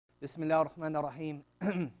بسم الله الرحمن الرحيم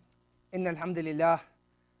إن الحمد لله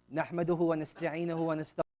نحمده ونستعينه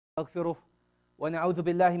ونستغفره ونعوذ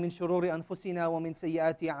بالله من شرور أنفسنا ومن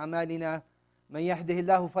سيئات أعمالنا من يهده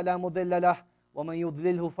الله فلا مضل له ومن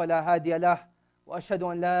يضلله فلا هادي له وأشهد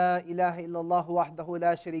أن لا إله إلا الله وحده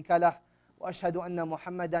لا شريك له وأشهد أن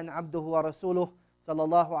محمدا عبده ورسوله صلى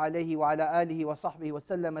الله عليه وعلى آله وصحبه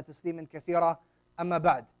وسلم تسليما كثيرا أما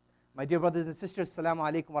بعد. My dear brothers and sisters, Assalamu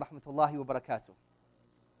alaikum wa rahmatullahi wa barakatuh.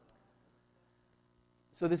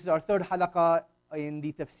 So this is our third halaqah in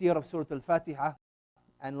the tafsir of Surah Fatiha,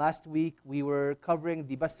 and last week we were covering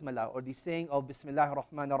the basmala, or the saying of Bismillah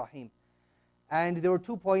ar-Rahman ar-Rahim. And there were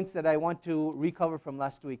 2 points that I want to recover from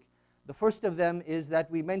last week. The first of them is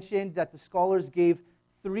that we mentioned that the scholars gave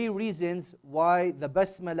 3 reasons why the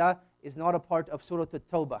basmala is not a part of Surah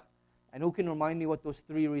At-Tawbah. And who can remind me what those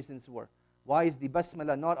 3 reasons were? Why is the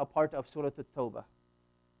basmala not a part of Surah At-Tawbah?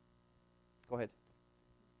 Go ahead.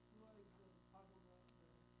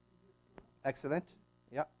 Excellent.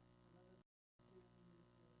 Yeah.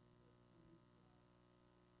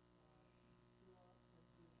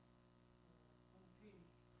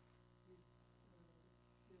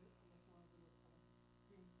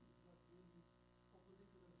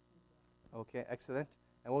 Okay, excellent.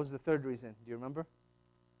 And what was the third reason? Do you remember?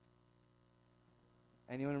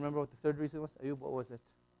 Anyone remember what the third reason was? Ayub, what was it?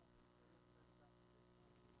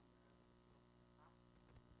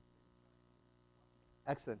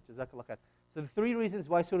 Excellent. Jazakallah khair. So the 3 reasons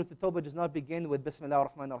why Surah At-Tawbah does not begin with Bismillah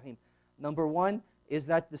ar-Rahman ar-Rahim. Number 1 is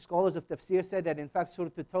that the scholars of tafsir said that in fact Surah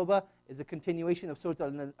At-Tawbah is a continuation of Surah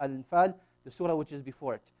Al-Anfal, the surah which is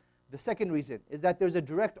before it. The second reason is that there's a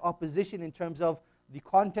direct opposition in terms of the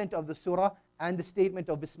content of the surah and the statement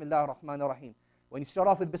of Bismillah ar-Rahman ar-Rahim. When you start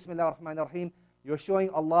off with Bismillah ar-Rahman ar-Rahim, you're showing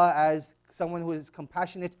Allah as someone who is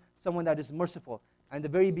compassionate, someone that is merciful. And the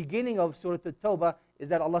very beginning of Surah At-Tawbah is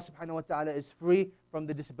that Allah subhanahu wa ta'ala is free from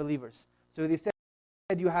the disbelievers. So they said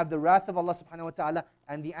you have the wrath of Allah subhanahu wa ta'ala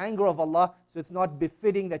and the anger of Allah, so it's not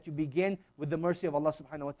befitting that you begin with the mercy of Allah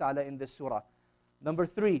subhanahu wa ta'ala in this surah. Number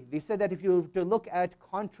 3, they said that if you were to look at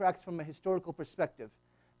contracts from a historical perspective,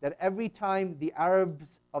 that every time the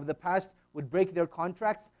Arabs of the past would break their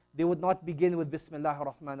contracts, they would not begin with Bismillah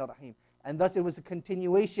ar-Rahman ar-Rahim. And thus it was a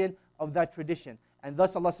continuation of that tradition. And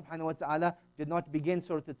thus Allah subhanahu wa ta'ala did not begin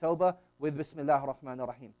Surah At-Tawbah with Bismillah ar-Rahman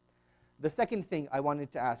ar-Rahim. The second thing I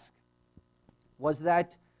wanted to ask was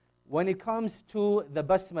that when it comes to the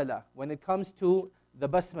basmala,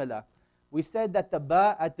 we said that the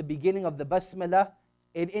ba at the beginning of the basmala,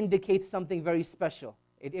 it indicates something very special.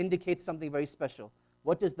 It indicates something very special.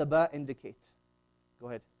 What does the ba indicate? Go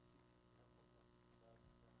ahead.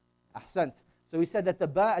 Ahsant. So we said that the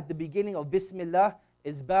ba at the beginning of Bismillah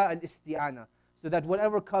is ba al-isti'ana. So that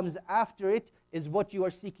whatever comes after it is what you are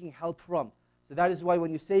seeking help from. So that is why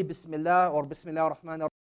when you say Bismillah or Bismillah ar-Rahman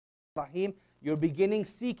ar-Rahim, you're beginning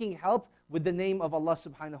seeking help with the name of Allah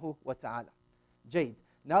subhanahu wa ta'ala. Jade.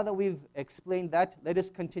 Now that we've explained that, let us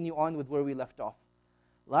continue on with where we left off.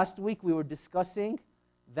 Last week we were discussing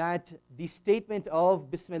that the statement of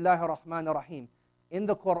Bismillah ar-Rahman ar-Rahim in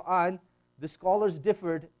the Quran, the scholars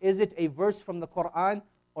differed. Is it a verse from the Quran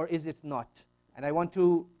or is it not? And I want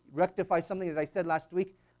to rectify something that I said last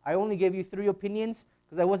week. I only gave you 3 opinions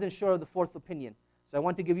because I wasn't sure of the 4th opinion. So I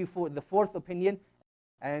want to give you the 4th opinion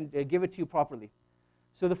and give it to you properly.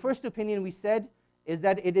 So the first opinion we said is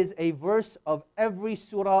that it is a verse of every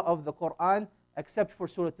surah of the Quran except for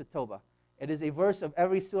Surah At-Tawbah. It is a verse of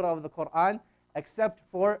every surah of the Quran except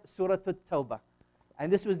for Surah At-Tawbah.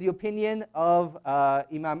 And this was the opinion of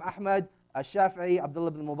Imam Ahmad, Shafi'i, Abdullah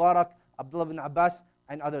ibn Mubarak, Abdullah ibn Abbas,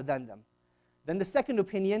 and other than them. Then the second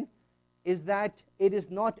opinion is that it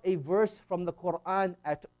is not a verse from the Quran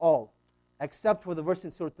at all, except for the verse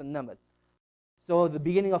in Surah An-Naml. So the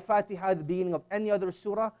beginning of Fatiha, the beginning of any other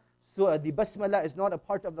surah, so the basmala is not a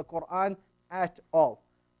part of the Quran at all.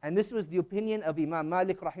 And this was the opinion of Imam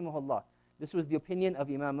Malik rahimahullah. This was the opinion of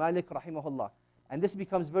Imam Malik rahimahullah. And this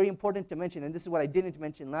becomes very important to mention, and this is what I didn't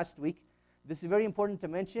mention last week. This is very important to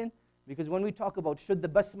mention because when we talk about should the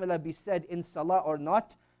basmala be said in salah or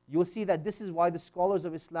not, you'll see that this is why the scholars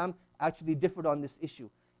of Islam actually differed on this issue.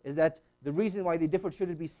 Is that the reason why they differed, should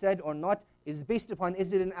it be said or not, is based upon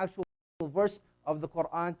is it an actual verse of the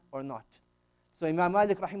Quran or not. So Imam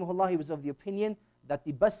Malik rahimahullah, he was of the opinion that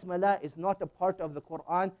the basmala is not a part of the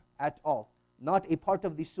Quran at all. Not a part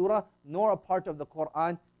of the surah, nor a part of the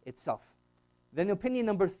Quran itself. Then opinion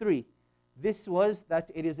number 3, this was that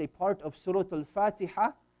it is a part of Surah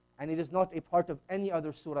Al-Fatiha and it is not a part of any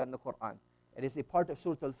other surah in the Quran. It is a part of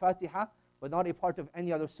Surah Al-Fatiha, but not a part of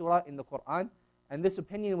any other surah in the Quran. And this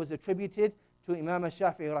opinion was attributed to Imam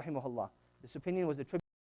Shafi'i rahimahullah. This opinion was attributed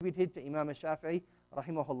attributed to Imam Shafi'i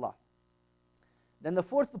rahimahullah. Then the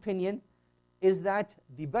fourth opinion is that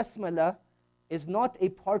the basmala is not a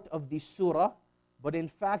part of the surah, but in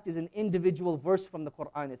fact is an individual verse from the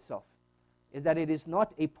Quran itself. Is that it is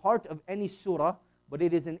not a part of any surah, but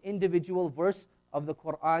it is an individual verse of the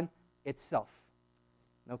Quran itself.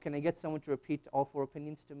 Now can I get someone to repeat all four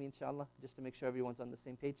opinions to me, inshallah, just to make sure everyone's on the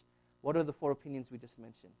same page? What are the four opinions we just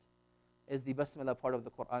mentioned? Is the basmala part of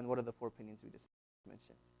the Quran? What are the four opinions we just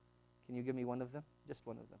mentioned? Can you give me one of them? Just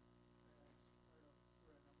one of them.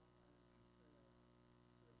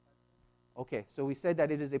 Okay, so we said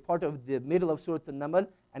that it is a part of the middle of Surah Al-Naml,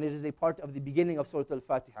 and it is a part of the beginning of Surah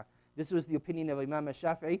Al-Fatiha. This was the opinion of Imam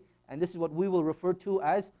Shafi'i, and this is what we will refer to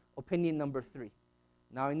as opinion number 3.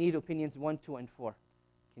 Now I need opinions 1, 2, and 4.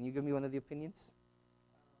 Can you give me one of the opinions?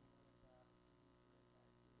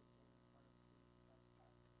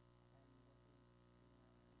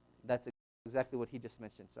 That's exactly what he just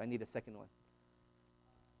mentioned, so I need a second one.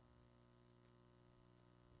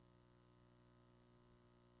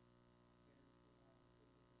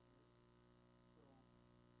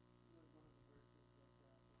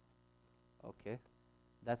 Okay,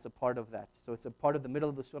 that's a part of that. So it's a part of the middle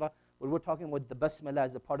of the surah, but we're talking about the basmala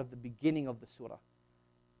as a part of the beginning of the surah.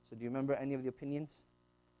 So do you remember any of the opinions?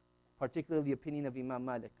 Particularly the opinion of Imam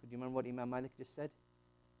Malik. Do you remember what Imam Malik just said?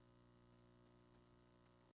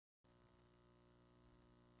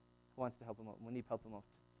 Who wants to help him out? Munib, help him out.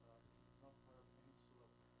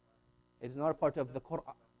 It is not a part of the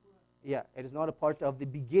Quran. Yeah, it is not a part of the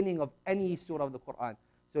beginning of any surah of the Quran.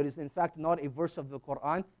 So it is in fact not a verse of the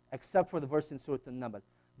Quran except for the verse in Surah Al-Naml.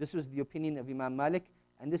 This was the opinion of Imam Malik,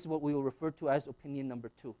 and this is what we will refer to as opinion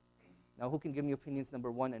number 2. Now who can give me opinions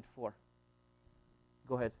number 1 and 4?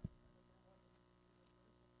 Go ahead.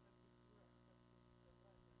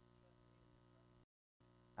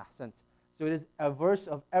 Ahsant. So it is a verse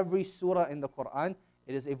of every surah in the Quran.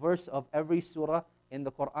 It is a verse of every surah in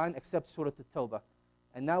the Quran except Surah At-Tawbah.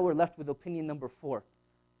 And now we're left with opinion number 4.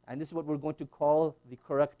 And this is what we're going to call the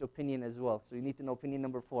correct opinion as well. So you need to know opinion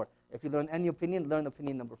number 4. If you learn any opinion, learn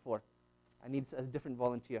opinion number 4. I need a different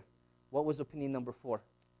volunteer. What was opinion number 4?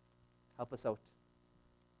 Help us out.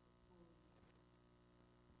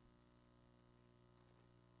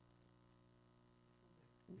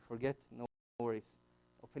 You forget? No worries.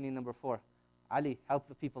 Opinion number 4. Ali, help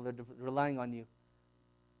the people. They're relying on you.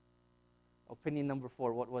 Opinion number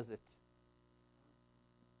 4, what was it?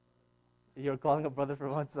 You're calling a brother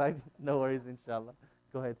from outside? No worries, inshallah.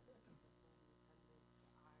 Go ahead.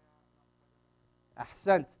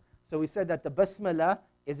 Ahsant. So we said that the basmala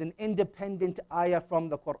is an independent ayah from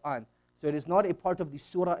the Quran. So it is not a part of the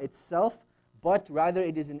surah itself, but rather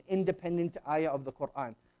it is an independent ayah of the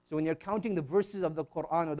Quran. So when you're counting the verses of the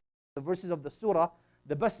Quran or the verses of the surah,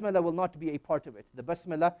 the basmala will not be a part of it. The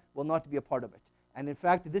basmala will not be a part of it. And in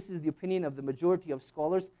fact, this is the opinion of the majority of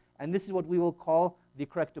scholars, and this is what we will call the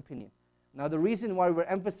correct opinion. Now the reason why we're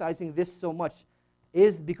emphasizing this so much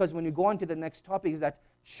is because when you go on to the next topic is that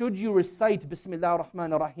should you recite Bismillah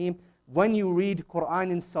ar-Rahman ar-Rahim when you read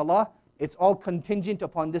Quran in Salah, it's all contingent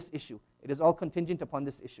upon this issue. It is all contingent upon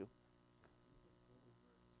this issue.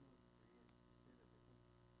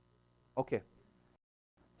 Okay.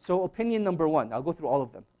 So opinion number 1, I'll go through all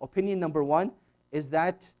of them. Opinion number 1 is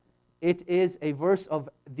that it is a verse of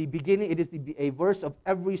the beginning, it is a verse of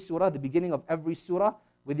every surah, the beginning of every surah,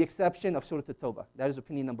 with the exception of Surah At-Tawbah. That is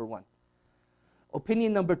opinion number 1.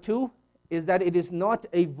 Opinion number 2 is that it is not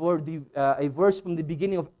a verse from the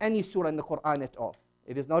beginning of any surah in the Quran at all.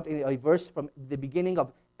 It is not a verse from the beginning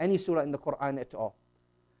of any surah in the Quran at all.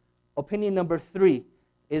 Opinion number 3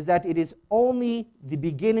 is that it is only the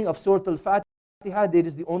beginning of Surah Al-Fatiha that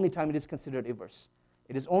is the only time it is considered a verse.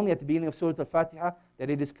 It is only at the beginning of Surah Al-Fatiha that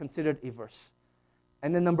it is considered a verse.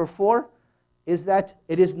 And then number 4 is that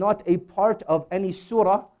it is not a part of any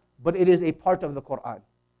surah, but it is a part of the Quran.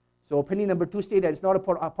 So opinion number 2 states that it's not a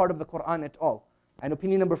part of the Quran at all. And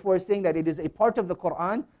opinion number 4 is saying that it is a part of the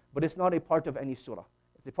Quran, but it's not a part of any surah.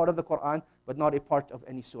 It's a part of the Quran, but not a part of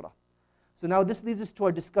any surah. So now this leads us to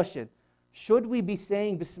our discussion. Should we be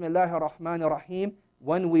saying Bismillah ar-Rahman ar-Rahim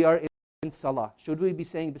when we are in Salah? Should we be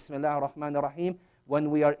saying Bismillah ar-Rahman ar-Rahim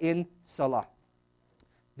when we are in Salah?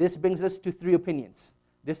 This brings us to 3 opinions.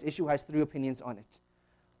 This issue has 3 opinions on it.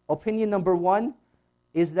 Opinion number 1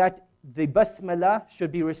 is that the basmala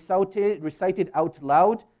should be recited out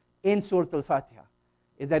loud in Surah Al-Fatiha.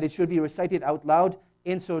 Is that it should be recited out loud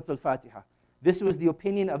in Surah Al-Fatiha. This was the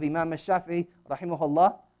opinion of Imam Shafi'i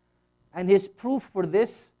rahimahullah. And his proof for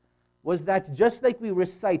this was that just like we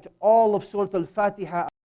recite all of Surah Al-Fatiha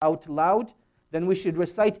out loud, then we should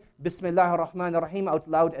recite Bismillah ar-Rahman ar-Rahim out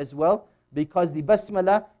loud as well. Because the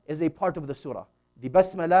basmala is a part of the surah. The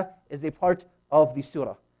basmala is a part of the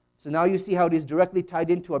surah. So now you see how it is directly tied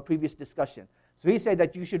into our previous discussion. So he said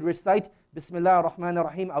that you should recite Bismillah ar-Rahman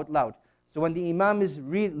ar-Rahim out loud. So when the imam is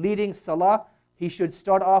leading salah, he should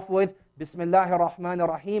start off with Bismillah ar-Rahman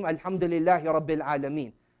ar-Rahim, Alhamdulillahi Rabbil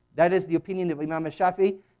Alameen. That is the opinion of Imam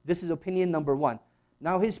al-Shafi'i. This is opinion number one.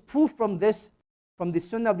 Now his proof from this, from the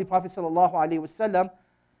sunnah of the Prophet sallallahu alaihi wasallam,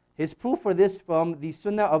 his proof for this from the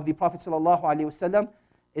sunnah of the Prophet sallallahu alaihi wasallam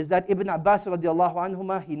is that Ibn Abbas radiallahu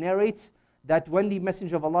anhuma, he narrates that when the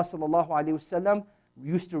Messenger of Allah sallallahu alaihi wasallam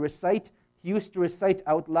used to recite, he used to recite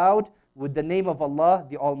out loud with the name of Allah,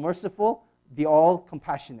 the All-Merciful, the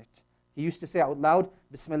All-Compassionate. He used to say out loud,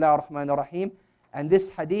 Bismillah ar-Rahman ar-Rahim. And this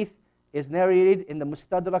hadith is narrated in the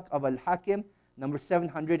Mustadrak of Al-Hakim, number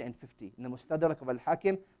 750. In the Mustadrak of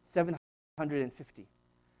Al-Hakim, 750.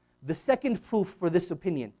 The second proof for this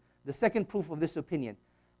opinion, the second proof of this opinion,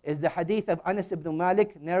 is the hadith of Anas ibn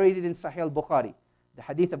Malik narrated in Sahih al-Bukhari. The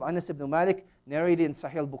hadith of Anas ibn Malik narrated in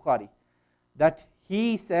Sahih al-Bukhari. That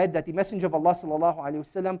he said that the Messenger of Allah sallallahu alaihi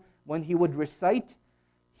wasallam, when he would recite,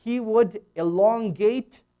 he would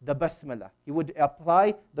elongate the basmala. He would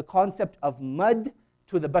apply the concept of mud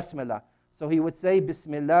to the basmala. So he would say,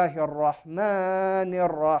 Bismillahir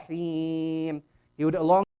Rahmanir Rahim. He would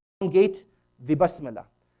elongate the basmala.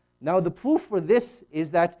 Now the proof for this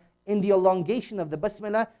is that in the elongation of the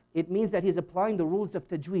basmala, it means that he's applying the rules of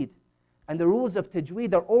tajweed. And the rules of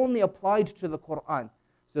tajweed are only applied to the Quran.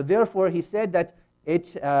 So therefore he said that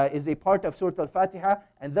it is a part of Surah Al-Fatiha,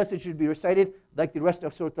 and thus it should be recited like the rest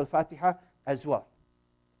of Surah Al-Fatiha as well.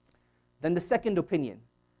 Then the second opinion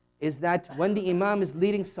is that when the imam is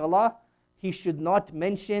leading salah, he should not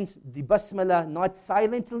mention the basmala not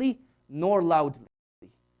silently nor loudly.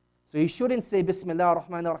 So he shouldn't say Bismillah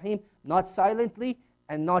ar-Rahman ar-Rahim not silently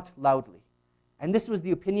and not loudly. And this was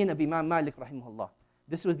the opinion of Imam Malik rahimahullah.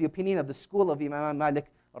 This was the opinion of the school of Imam Malik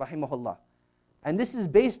rahimahullah. And this is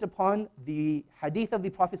based upon the hadith of the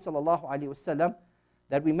Prophet sallallahu alaihi wasallam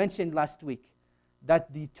that we mentioned last week,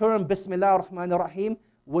 that the term Bismillah ar-Rahman ar-Rahim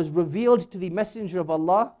was revealed to the Messenger of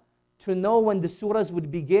Allah to know when the surahs would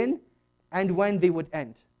begin and when they would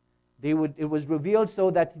end. It was revealed so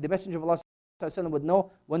that the Messenger of Allah would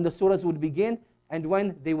know when the surahs would begin and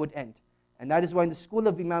when they would end. And that is why in the school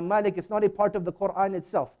of Imam Malik, it's not a part of the Quran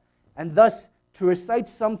itself. And thus, to recite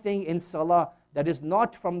something in salah that is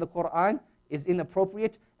not from the Quran is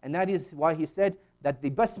inappropriate. And that is why he said that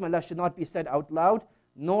the basmala should not be said out loud,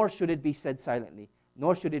 nor should it be said silently.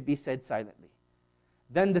 Nor should it be said silently.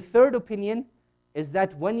 Then the third opinion is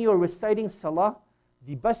that when you're reciting salah,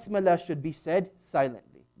 the basmala should be said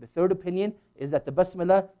silently. The third opinion is that the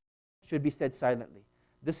basmala should be said silently.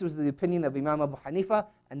 This was the opinion of Imam Abu Hanifa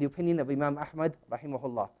and the opinion of Imam Ahmad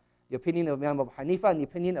rahimahullah. The opinion of Imam Abu Hanifa and the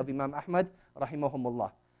opinion of Imam Ahmad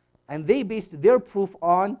rahimahumullah. And they based their proof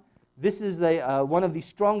on, this is one of the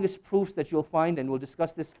strongest proofs that you'll find, and we'll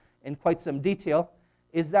discuss this in quite some detail,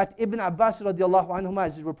 is that Ibn Abbas radiallahu anhuma,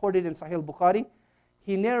 as is reported in Sahih al-Bukhari,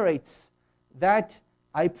 he narrates that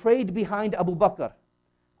I prayed behind Abu Bakr,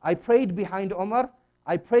 I prayed behind Umar,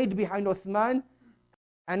 I prayed behind Uthman,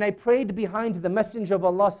 and I prayed behind the Messenger of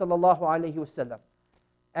Allah sallallahu alaihi wasallam.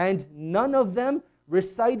 And none of them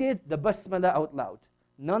recited the basmala out loud.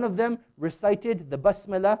 None of them recited the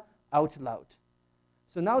basmala out loud.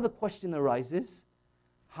 So now the question arises,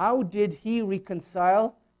 how did he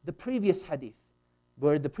reconcile the previous hadith?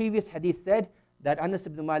 Where the previous hadith said that Anas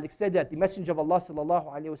ibn Malik said that the Messenger of Allah sallallahu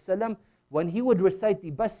alaihi wasallam, when he would recite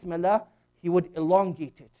the basmala, he would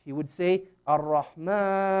elongate it. He would say,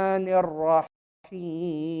 Ar-Rahman Ar-Rahim.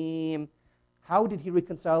 How did he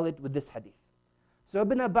reconcile it with this hadith? So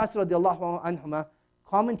Ibn Abbas radiallahu anhuma,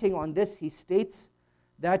 commenting on this, he states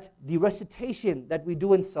that the recitation that we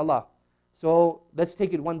do in salah, so let's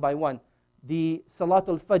take it one by one. The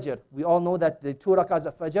Salatul Fajr, we all know that the 2 rakahs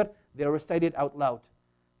of Fajr, they are recited out loud.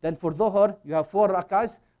 Then for Dhuhr, you have 4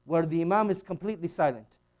 rakahs where the Imam is completely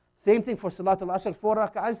silent. Same thing for Salatul Asr, 4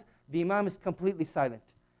 rakahs, the Imam is completely silent.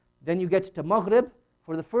 Then you get to Maghrib,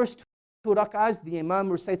 for the first 2 rakahs, the Imam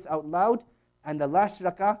recites out loud, and the last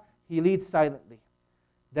rakah, he leads silently.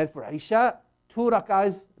 Then for Isha, 2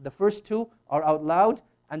 rakahs, the first 2 are out loud,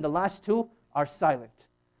 and the last 2 are silent.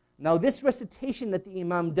 Now this recitation that the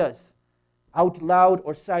Imam does, out loud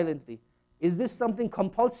or silently, is this something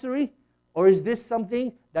compulsory, or is this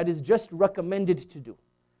something that is just recommended to do?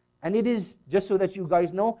 And it is, just so that you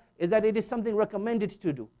guys know, is that it is something recommended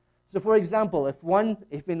to do. So for example,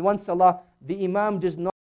 if in one salah, the Imam does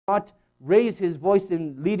not raise his voice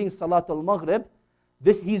in leading Salatul Maghrib,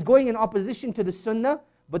 he's going in opposition to the sunnah,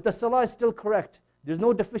 but the salah is still correct. There's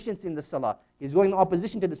no deficiency in the salah. He's going in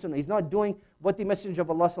opposition to the sunnah. He's not doing what the Messenger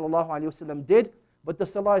of Allah sallallahu alaihi wasallam did, but the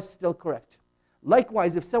salah is still correct.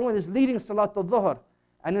 Likewise, if someone is leading Salatul Dhuhr,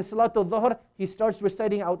 and in Salatul Dhuhr, he starts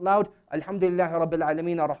reciting out loud, Alhamdulillahi Rabbil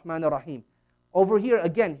Alameen Ar-Rahman Ar-Rahim. Over here,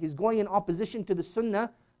 again, he's going in opposition to the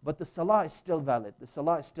sunnah, but the salah is still valid. The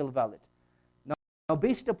salah is still valid. Now,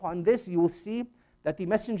 based upon this, you will see that the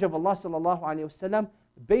Messenger of Allah sallallahu alaihi wasallam,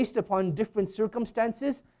 based upon different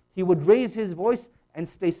circumstances, he would raise his voice and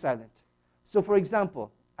stay silent. So for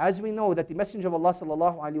example, as we know that the Messenger of Allah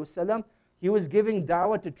sallallahu alaihi wasallam, he was giving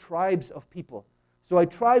da'wah to tribes of people. So a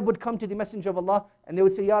tribe would come to the Messenger of Allah and they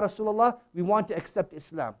would say, Ya Rasulullah, we want to accept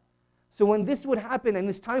Islam. So when this would happen and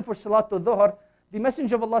it's time for Salatul Dhuhr, the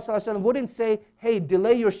Messenger of Allah sallallahu alaihi wasallam wouldn't say, hey,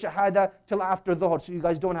 delay your shahada till after Dhuhr so you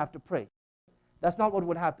guys don't have to pray. That's not what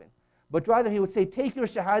would happen. But rather he would say, take your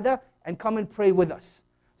shahada and come and pray with us.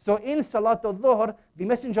 So in Salatul Dhuhr, the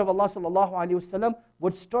Messenger of Allah sallallahu alaihi wasallam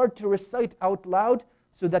would start to recite out loud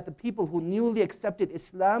so that the people who newly accepted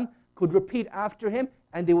Islam could repeat after him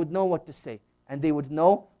and they would know what to say. And they would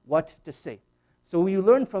know what to say. So what you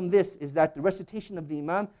learn from this is that the recitation of the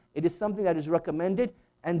Imam, it is something that is recommended,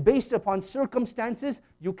 and based upon circumstances,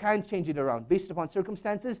 you can change it around. Based upon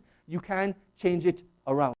circumstances, you can change it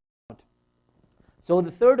around. So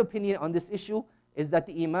the third opinion on this issue is that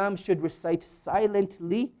the Imam should recite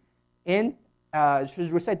silently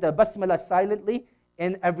should recite the Basmalah silently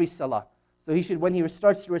in every salah. So he should, when he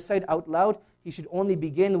starts to recite out loud, he should only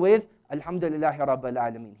begin with Alhamdulillahi Rabbil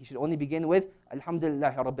Alameen. He should only begin with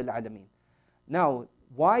Alhamdulillahi Rabbil Alameen. Now,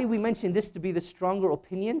 why we mention this to be the stronger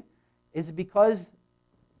opinion is because,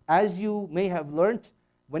 as you may have learned,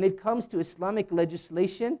 when it comes to Islamic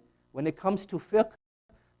legislation, when it comes to fiqh,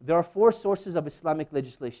 there are four sources of Islamic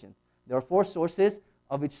legislation. There are four sources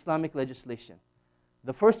of Islamic legislation.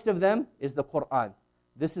 The first of them is the Quran.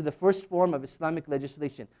 This is the first form of Islamic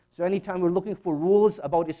legislation. So anytime we're looking for rules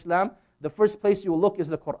about Islam, the first place you will look is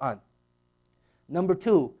the Quran. Number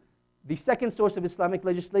two, the second source of Islamic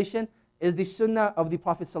legislation is the Sunnah of the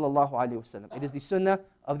Prophet sallallahu alaihi wasallam. It is the Sunnah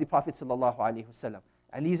of the Prophet sallallahu alaihi wasallam.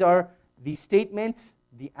 And these are the statements,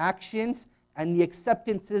 the actions, and the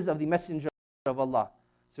acceptances of the Messenger of Allah.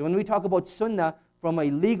 So when we talk about Sunnah from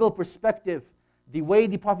a legal perspective, the way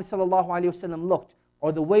the Prophet sallallahu alaihi wasallam looked,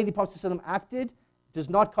 or the way the Prophet sallallahu alaihi wasallam acted, does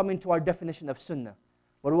not come into our definition of Sunnah.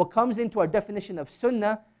 But what comes into our definition of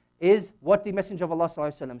Sunnah is what the Messenger of Allah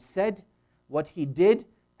sallallahu alaihi wasallam said, what he did,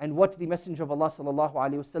 and what the Messenger of Allah sallallahu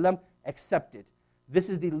alaihi wasallam accepted. This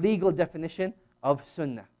is the legal definition of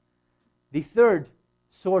Sunnah. The third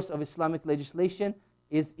source of Islamic legislation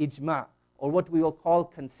is ijma', or what we will call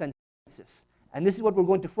consensus. And this is what we're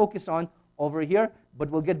going to focus on over here, but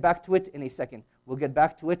we'll get back to it in a second. We'll get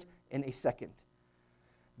back to it in a second.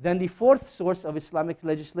 Then the fourth source of Islamic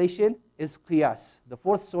legislation is qiyas. The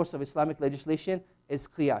fourth source of Islamic legislation is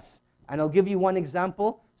qiyas. And I'll give you one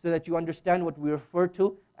example so that you understand what we refer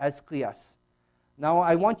to as qiyas. Now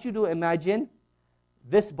I want you to imagine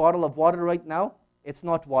this bottle of water right now. It's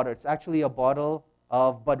not water, it's actually a bottle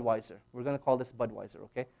of Budweiser. We're going to call this Budweiser,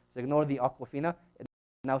 okay? So ignore the Aquafina, it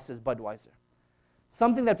now says Budweiser.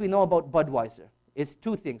 Something that we know about Budweiser is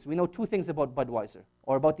two things. We know two things about Budweiser,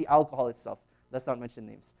 or about the alcohol itself. Let's not mention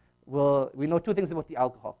names. We know two things about the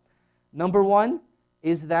alcohol. Number one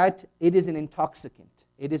is that it is an intoxicant.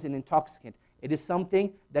 It is an intoxicant. It is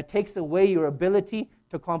something that takes away your ability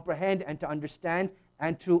to comprehend and to understand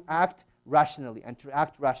and to act rationally,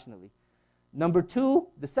 Number two,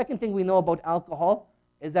 the second thing we know about alcohol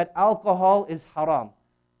is that alcohol is haram.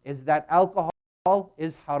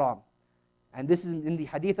 And this is in the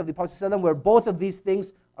hadith of the Prophet ﷺ, where both of these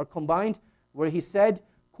things are combined, where he said,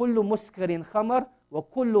 كُلُّ مُسْكَرٍ خَمَرٍ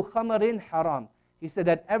وَكُلُّ خَمَرٍ haram. He said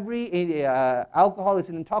that every alcohol is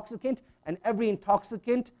an intoxicant, and every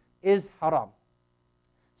intoxicant is haram.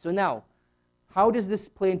 So now, how does this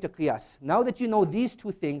play into qiyas? Now that you know these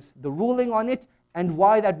two things, the ruling on it, and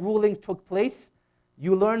why that ruling took place,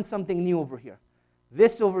 you learn something new over here.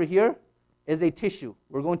 This over here is a tissue.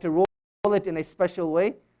 We're going to roll it in a special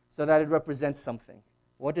way so that it represents something.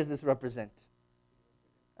 What does this represent?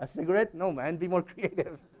 A cigarette? No, man, be more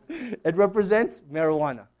creative. It represents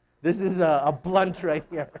marijuana. This is a blunt right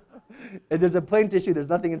here. There's a plain tissue, there's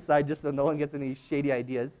nothing inside, just so no one gets any shady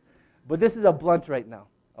ideas. But this is a blunt right now,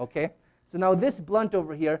 okay? So now this blunt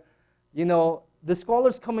over here, the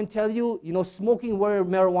scholars come and tell you, smoking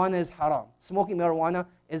marijuana is haram. Smoking marijuana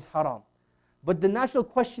is haram. But the natural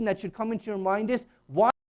question that should come into your mind is, why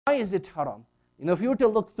is it haram? If you were to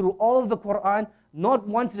look through all of the Quran, not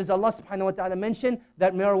once does Allah subhanahu wa ta'ala mention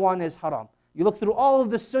that marijuana is haram. You look through all of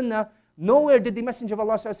the Sunnah, nowhere did the Messenger of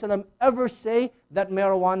Allah sallallahu alaihi wasallam ever say that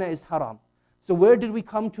marijuana is haram. So where did we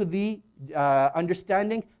come to the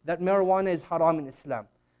understanding that marijuana is haram in Islam?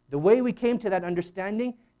 The way we came to that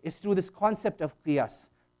understanding is through this concept of qiyas.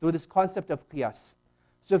 Through this concept of qiyas.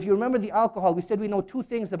 So if you remember the alcohol, we said we know two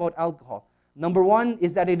things about alcohol. Number one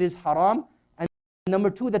is that it is haram. And number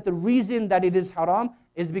two, that the reason that it is haram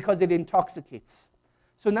is because it intoxicates.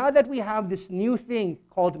 So now that we have this new thing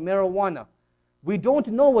called marijuana, we don't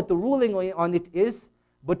know what the ruling on it is,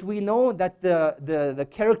 but we know that the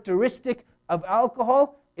characteristic of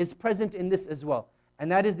alcohol is present in this as well.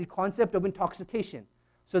 And that is the concept of intoxication.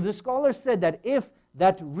 So the scholars said that if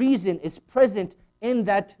that reason is present in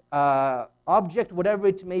that object, whatever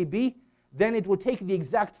it may be, then it will take the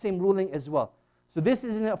exact same ruling as well. So this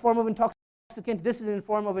is in a form of intoxicant, this is in a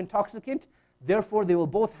form of intoxicant, therefore they will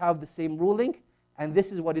both have the same ruling, and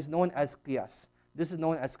this is what is known as qiyas. This is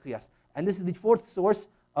known as qiyas. And this is the fourth source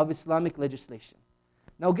of Islamic legislation.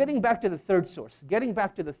 Now getting back to the third source,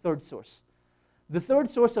 the third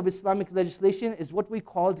source of Islamic legislation is what we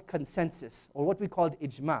called consensus, or what we called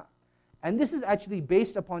ijma'. And this is actually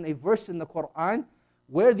based upon a verse in the Quran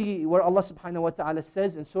where Allah subhanahu wa ta'ala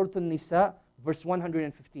says in Surah An-Nisa, verse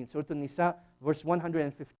 115. Surah An-Nisa, verse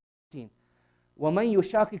 115. وَمَنْ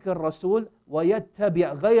يُشَاقِقِ الرَّسُولِ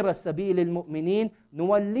وَيَتَّبِعْ غَيْرَ سَبِيلِ الْمُؤْمِنِينَ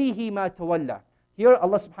نُوَلِّيهِ مَا تَوَلَّى. Here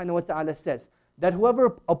Allah subhanahu wa ta'ala says that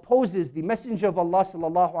whoever opposes the Messenger of Allah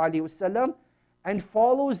sallallahu alaihi wasallam and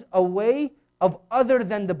follows a way of other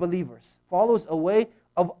than the believers, follows a way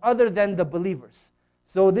of other than the believers.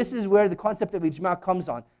 So this is where the concept of ijma' comes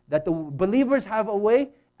on, that the believers have a way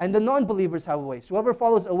and the non-believers have a way. So whoever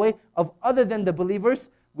follows a way of other than the believers,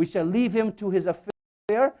 we shall leave him to his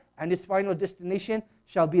affair, and his final destination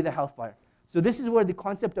shall be the hellfire. So this is where the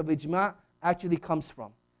concept of ijma' actually comes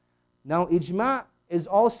from. Now ijma' is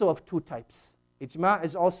also of two types. Ijma'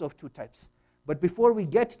 is also of two types. But before we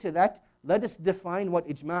get to that, let us define what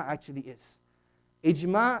ijma' actually is.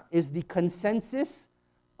 Ijma' is the consensus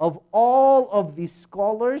of all of the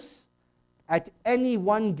scholars at any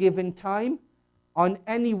one given time on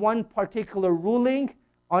any one particular ruling,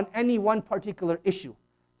 on any one particular issue.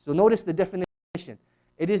 So notice the definition.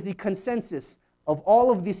 It is the consensus of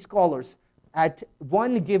all of the scholars at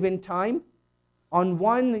one given time on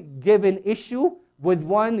one given issue with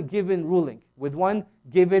one given ruling,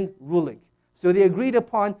 So they agreed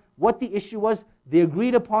upon what the issue was, they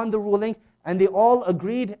agreed upon the ruling, and they all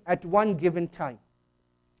agreed at one given time.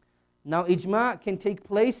 Now ijma' can take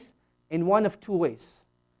place in one of two ways.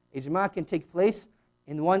 Ijma' can take place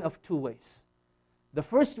in one of two ways. The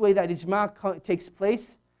first way that ijma' takes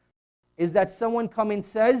place is that someone comes and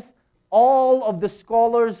says, all of the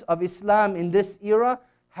scholars of Islam in this era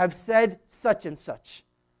have said such and such.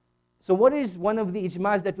 So what is one of the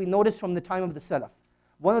ijma's that we notice from the time of the Salaf?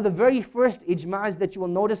 One of the very first ijma's that you will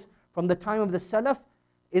notice from the time of the Salaf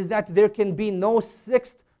is that there can be no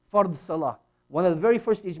sixth fard salah. One of the very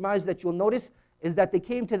first ijma's that you'll notice is that they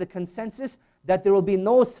came to the consensus that there will be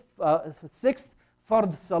no sixth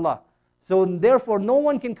fard salah. So therefore no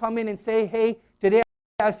one can come in and say, hey, today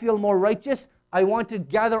I feel more righteous, I want to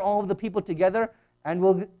gather all of the people together and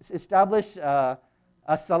we'll establish a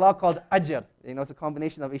salah called ajr. It's a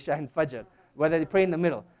combination of Isha and Fajr, where they pray in the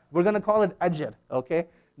middle. We're going to call it ajr, okay?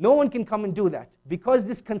 No one can come and do that because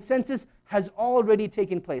this consensus has already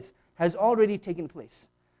taken place,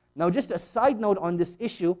 Now just a side note on this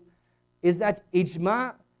issue is that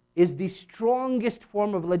ijma' is the strongest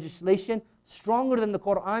form of legislation, stronger than the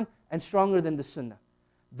Quran and stronger than the Sunnah.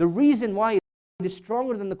 The reason why it is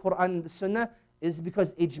stronger than the Quran and the Sunnah is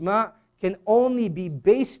because ijma' can only be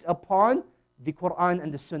based upon the Quran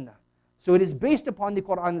and the Sunnah. So it is based upon the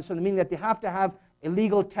Quran and the Sunnah, meaning that they have to have a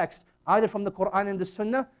legal text, either from the Quran and the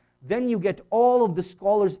Sunnah. Then you get all of the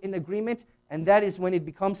scholars in agreement, and that is when it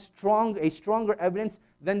becomes a stronger evidence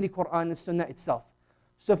than the Quran and Sunnah itself.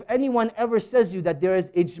 So if anyone ever says you that there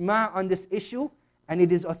is ijma' on this issue, and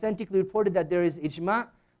it is authentically reported that there is ijma',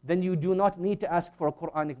 then you do not need to ask for a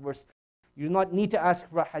Quranic verse. You do not need to ask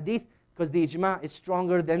for a hadith, because the ijma' is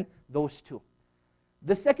stronger than those two.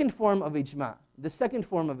 The second form of ijma'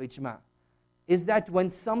 is that when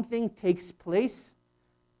something takes place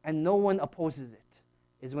and no one opposes it.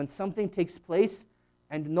 When something takes place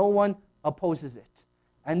and no one opposes it.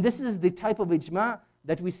 And this is the type of ijma'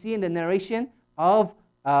 that we see in the narration of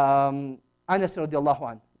Anas radiallahu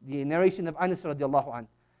anh. The narration of Anas radiallahu anh.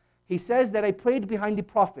 He says that I prayed behind the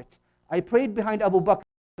Prophet, I prayed behind Abu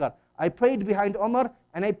Bakr, I prayed behind Umar,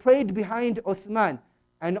 and I prayed behind Uthman.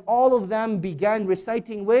 And all of them began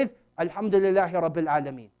reciting with Alhamdulillahi Rabbil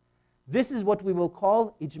Alameen. This is what we will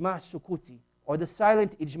call ijma' sukuti, or the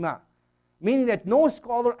silent ijma'. Meaning that no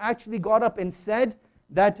scholar actually got up and said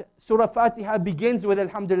that Surah Fatiha begins with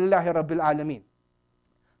Alhamdulillahi Rabbil Alameen.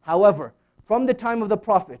 However, from the time of the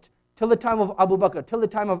Prophet, till the time of Abu Bakr, till the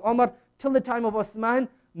time of Umar, till the time of Uthman,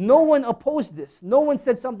 no one opposed this. No one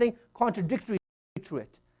said something contradictory to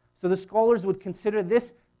it. So the scholars would consider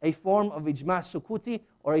this a form of ijma' sukuti,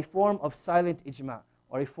 or a form of silent ijma',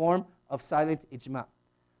 or a form of silent ijma'.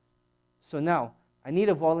 So now, I need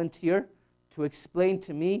a volunteer to explain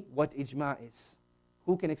to me what ijma' is.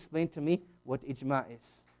 Who can explain to me what ijma'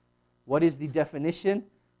 is? What is the definition?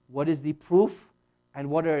 What is the proof? And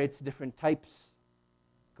what are its different types?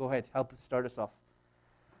 Go ahead, help start us off.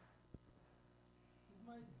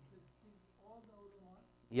 Ijma is all the ulama.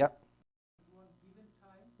 Yep. One given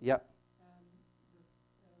time. Yep. And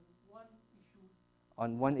one issue.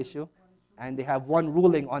 On one issue. And they have one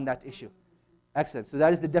ruling on that issue. Excellent. So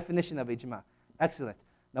that is the definition of ijma'. Excellent.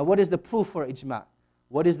 Now what is the proof for ijma'?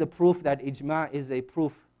 What is the proof that ijma' is a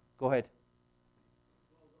proof? Go ahead.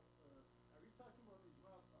 Well, are you talking about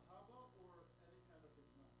ijma' sahaba or any kind of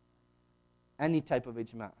ijma'? Any type of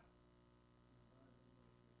ijma'.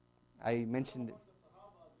 I mentioned it. The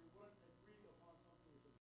sahaba, they wouldn't agree upon something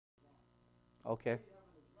which is wrong. Okay. If you have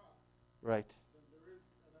an ijma', Right. then there is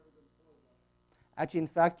an evidence for that. Actually, in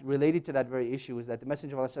fact, related to that very issue is that the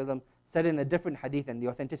Messenger of Allah said in a different hadith, and the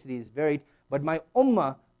authenticity is varied, but my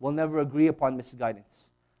ummah will never agree upon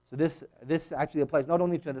misguidance. So this actually applies not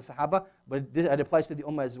only to the Sahaba, but it applies to the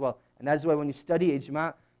ummah as well. And that's why when you study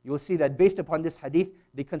ijma', you will see that based upon this hadith,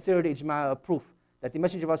 they considered ijma' a proof. That the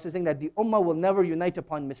Messenger of Allah is saying that the ummah will never unite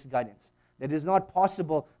upon misguidance. That it is not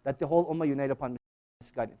possible that the whole ummah unite upon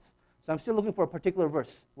misguidance. So I'm still looking for a particular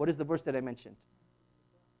verse. What is the verse that I mentioned?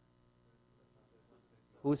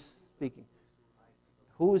 Who's speaking?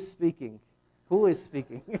 Who is speaking? Who is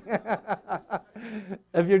speaking?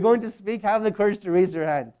 If you're going to speak, have the courage to raise your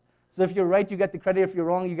hand. So if you're right, you get the credit. If you're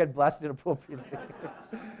wrong, you get blasted appropriately.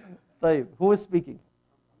 طيب, who is speaking?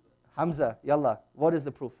 Hamza, yalla. What is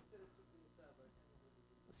the proof?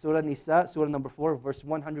 Surah Nisa, Surah number 4, verse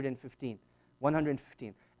 115.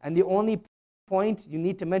 115. And the only point you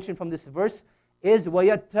need to mention from this verse is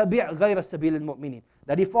وَيَتَّبِعْ غَيْرَ سَبِيلِ الْمُؤْمِنِينَ.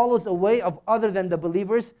 That he follows a way of other than the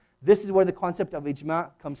believers. This is where the concept of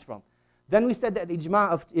ijma' comes from. Then we said that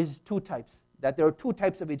ijma' is two types. That there are two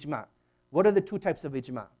types of ijma'. What are the two types of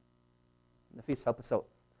ijma'? Nafis, help us out.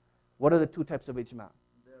 What are the two types of ijma'?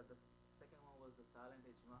 The second one was the silent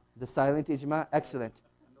ijma. The silent ijma', excellent.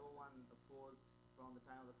 No one opposed from the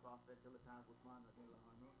time of the Prophet till the time of Uthman.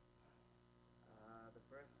 The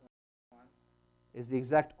first one, Is the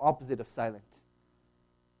exact opposite of silent.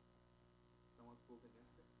 someone spoke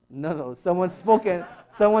against it. No,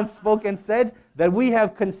 someone spoke and said that we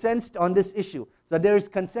have consensus on this issue. So there is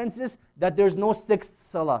consensus that there is no sixth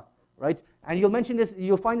salah, right? And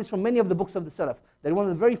you'll find this from many of the books of the Salaf, that one of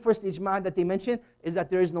the very first ijma' that they mention is that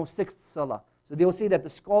there is no sixth salah. So they will say that the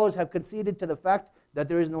scholars have conceded to the fact that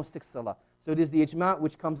there is no sixth salah. So it is the ijma'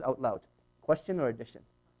 which comes out loud. Question or addition?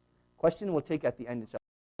 Question we'll take at the end, inshallah.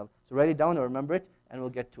 So write it down or remember it, and we'll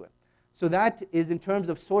get to it. So that is in terms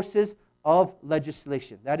of sources of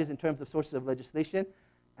legislation. That is in terms of sources of legislation.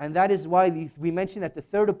 And that is why we mentioned that the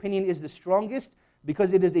third opinion is the strongest,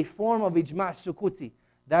 because it is a form of ijma' sukuti.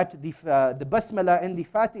 That the basmala and the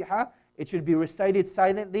Fatiha, it should be recited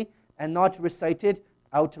silently and not recited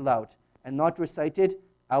out loud. And not recited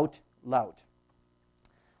out loud.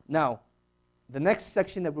 Now, the next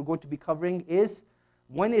section that we're going to be covering is,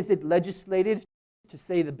 when is it legislated to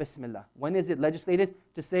say the Bismillah? When is it legislated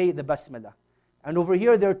to say the Basmala? And over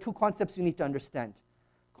here, there are two concepts you need to understand.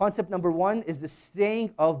 Concept number one is the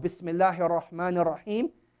saying of Bismillahir Rahmanir Rahim.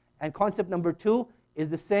 And concept number two is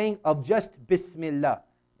the saying of just Bismillah.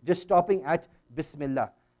 Just stopping at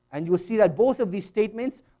Bismillah. And you'll see that both of these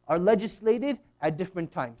statements are legislated at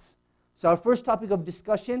different times. So our first topic of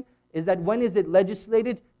discussion is that when is it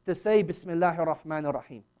legislated to say Bismillahir Rahmanir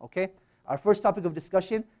Rahim? Okay? Our first topic of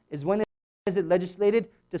discussion is when is it legislated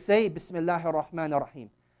to say Bismillahir Rahmanir Rahim?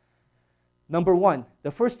 Number one,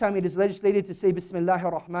 the first time it is legislated to say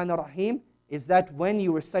Bismillahir Rahmanir Rahim is that when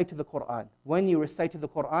you recite to the Quran. When you recite to the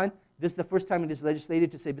Quran, this is the first time it is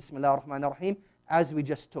legislated to say Bismillahir Rahmanir Rahim, as we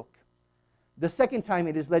just took. The second time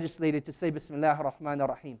it is legislated to say Bismillahir Rahmanir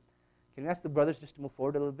Rahim. Can we ask the brothers just to move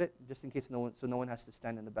forward a little bit, just in case no one has to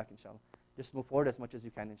stand in the back, inshallah. Just move forward as much as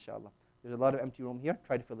you can, inshallah. There's a lot of empty room here.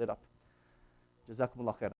 Try to fill it up.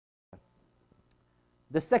 Jazakumullah khair.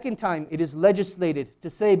 The second time it is legislated to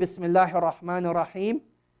say Bismillahir Rahmanir Rahim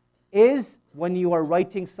is when you are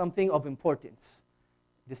writing something of importance.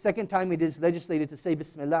 The second time it is legislated to say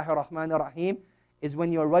Bismillahir Rahmanir Rahim is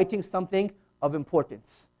when you are writing something of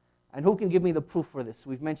importance. And who can give me the proof for this?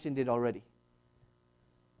 We've mentioned it already.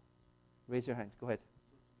 Raise your hand. Go ahead.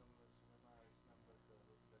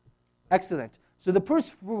 Excellent. So the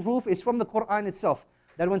first proof is from the Quran itself,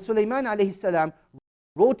 that when Sulaiman alayhi salam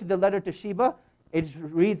wrote the letter to Sheba, it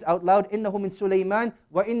reads out loud, إِنَّهُ مِن سُلَيْمَانَ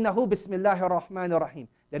وَإِنَّهُ بِسْمِ اللَّهِ الرَّحْمَنِ الرَّحِيمِ.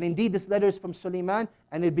 That indeed this letter is from Sulaiman,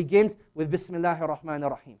 and it begins with Bismillahir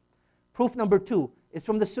Rahmanir Rahim. Proof number 2 is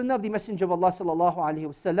from the Sunnah of the Messenger of Allah sallallahu alaihi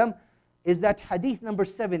wasallam, is that hadith number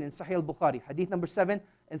 7 in Sahih al-Bukhari. Hadith number 7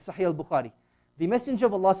 in Sahih al-Bukhari. The Messenger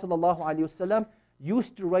of Allah sallallahu alaihi wasallam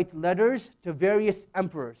used to write letters to various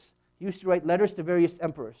emperors. He used to write letters to various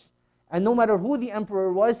emperors. And no matter who the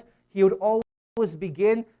emperor was, he would always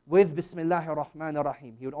begin with Bismillahir Rahmanir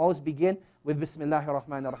Rahim. He would always begin with Bismillahir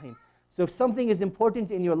Rahmanir Rahim. So if something is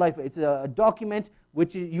important in your life, it's a document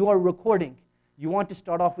which you are recording, you want to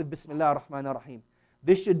start off with Bismillahir Rahmanir Rahim.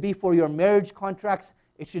 This should be for your marriage contracts.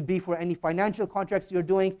 It should be for any financial contracts you're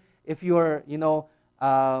doing. If you're,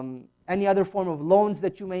 any other form of loans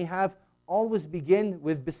that you may have, always begin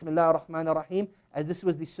with Bismillahir Rahmanir Rahim, as this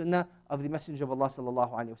was the Sunnah of the Messenger of Allah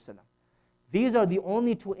sallallahu alaihi wasallam. These are the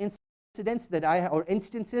only two instances that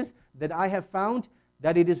I have found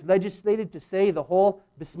that it is legislated to say the whole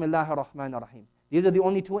Bismillahir Rahmanir Rahim. These are the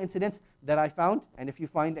only two incidents that I found, and if you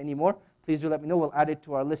find any more, please do let me know. We'll add it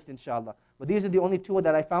to our list, inshallah. But these are the only two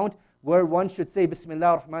that I found where one should say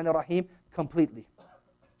Bismillahir Rahmanir Rahim completely.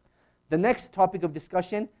 The next topic of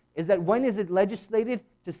discussion is that when is it legislated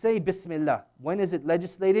to say Bismillah? When is it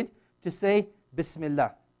legislated to say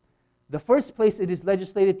Bismillah? The first place it is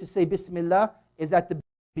legislated to say Bismillah is at the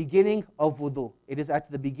beginning of wudu. It is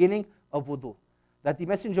at the beginning of wudu. That the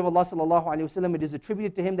Messenger of Allah sallallahu alaihi wasallam, it is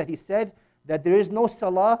attributed to him that he said that there is no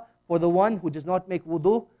salah for the one who does not make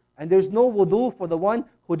wudu, and there is no wudu for the one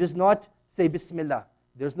who does not say Bismillah.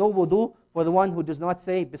 There is no wudu for the one who does not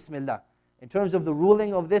say Bismillah. In terms of the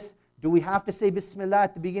ruling of this, do we have to say Bismillah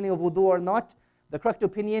at the beginning of wudu or not? The correct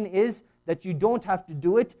opinion is that you don't have to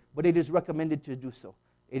do it, but it is recommended to do so.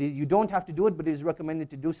 You don't have to do it, but it is recommended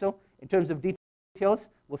to do so. In terms of details,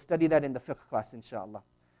 we'll study that in the fiqh class, inshallah.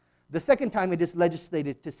 The second time it is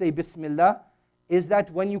legislated to say Bismillah is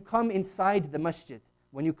that when you come inside the masjid.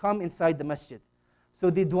 When you come inside the masjid. So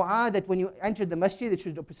the dua that when you enter the masjid, it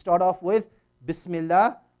should start off with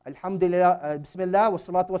Bismillah, Alhamdulillah, Bismillah, wa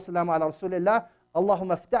salatu wa salamu ala Rasulillah,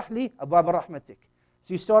 Allahumma ftahli abwab rahmatik.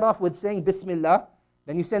 So you start off with saying Bismillah,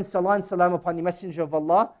 then you send salah and salam upon the Messenger of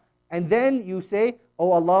Allah, and then you say,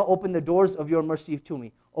 Oh Allah, open the doors of your mercy to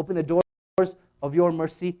me. Open the doors of your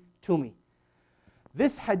mercy to me.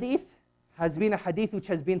 This hadith has been a hadith which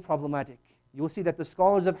has been problematic. You will see that the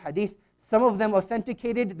scholars of hadith, some of them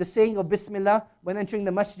authenticated the saying of Bismillah when entering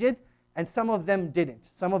the masjid, and some of them didn't.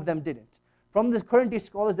 Some of them didn't. From the current day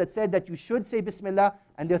scholars that said that you should say Bismillah,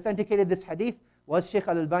 and they authenticated this hadith, was Sheikh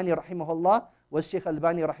Al-Albani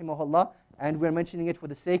rahimahullah, and we're mentioning it for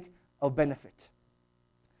the sake of benefit.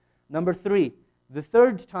 Number 3, the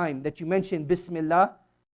third time that you mention Bismillah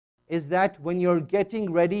is that when you're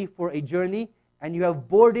getting ready for a journey and you have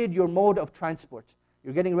boarded your mode of transport.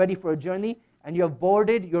 You're getting ready for a journey and you have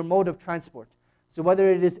boarded your mode of transport. So whether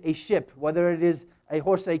it is a ship, whether it is a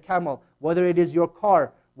horse, a camel, whether it is your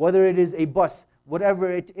car, whether it is a bus,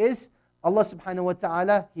 whatever it is, Allah subhanahu wa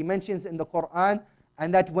ta'ala, He mentions in the Quran,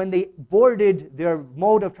 and that when they boarded their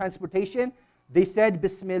mode of transportation, they said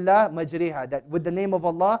Bismillah majriha, that with the name of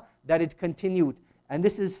Allah, that it continued. And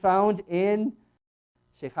this is found in,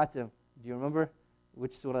 Sheikh Hatim, do you remember?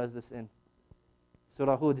 Which surah is this in?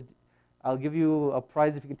 Surah Hud. I'll give you a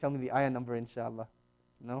prize if you can tell me the ayah number, inshallah.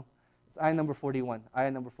 No? It's ayah number 41.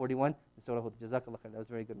 Ayah number 41 in Surah Hud. Jazakallah khair. That was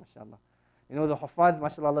very good, mashallah. You know, the Hufad,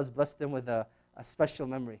 mashallah, Allah has blessed them with a special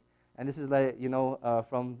memory. And this is like,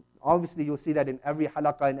 from, obviously you'll see that in every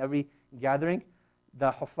halaqah, in every gathering,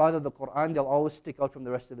 the Hufad of the Quran, they'll always stick out from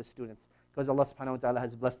the rest of the students. Because Allah subhanahu wa ta'ala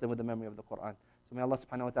has blessed them with the memory of the Quran. So may Allah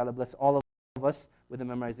subhanahu wa ta'ala bless all of us with the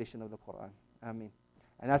memorization of the Quran. Ameen.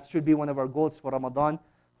 And that should be one of our goals for Ramadan,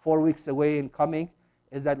 4 weeks away and coming,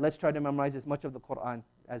 is that let's try to memorize as much of the Quran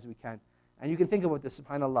as we can. And you can think about this,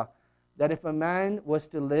 subhanAllah, that if a man was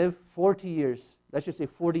to live 40 years, let's just say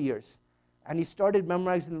 40 years, and he started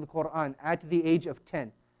memorizing the Quran at the age of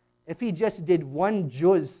 10, if he just did one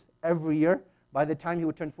juz every year, by the time he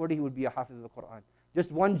would turn 40, he would be a hafiz of the Quran.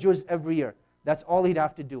 Just one juz every year. That's all he'd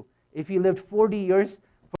have to do. If he lived 40 years,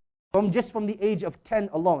 from the age of 10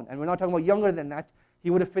 alone, and we're not talking about younger than that, he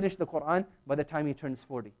would have finished the Quran by the time he turns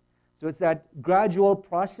 40. So it's that gradual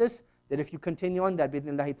process that if you continue on that,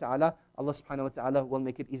 bi'idhnillahi ta'ala, Allah subhanahu wa ta'ala will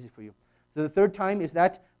make it easy for you. So the third time is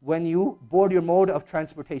that when you board your mode of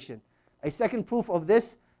transportation. A second proof of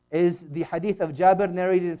this is the hadith of Jabir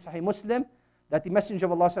narrated in Sahih Muslim, that the Messenger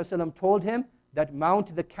of Allah sallallahu alaihi wasallam told him that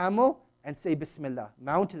mount the camel and say Bismillah.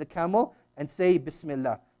 Mount the camel and say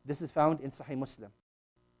Bismillah. This is found in Sahih Muslim.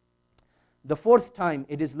 The fourth time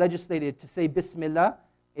it is legislated to say Bismillah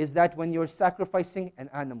is that when you're sacrificing an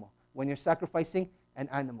animal. When you're sacrificing an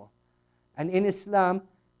animal. And in Islam,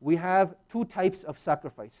 we have two types of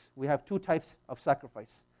sacrifice. We have two types of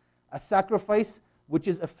sacrifice. A sacrifice which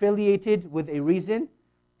is affiliated with a reason,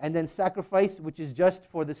 and then sacrifice which is just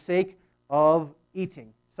for the sake of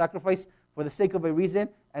eating. Sacrifice for the sake of a reason,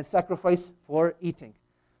 and sacrifice for eating.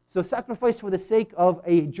 So sacrifice for the sake of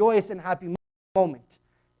a joyous and happy moment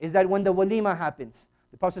is that when the walima happens,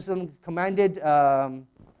 the Prophet ﷺ commanded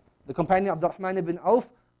the companion Abdurrahman ibn Auf,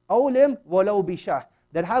 awlim walau bishah,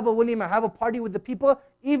 that have a walima, have a party with the people,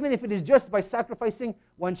 even if it is just by sacrificing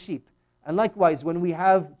one sheep. And likewise, when we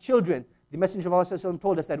have children, the Messenger of Allah ﷺ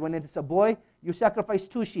told us that when it's a boy, you sacrifice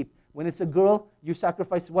 2 sheep. When it's a girl, you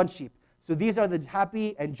sacrifice 1 sheep. So these are the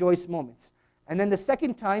happy and joyous moments. And then the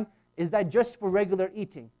second time is that just for regular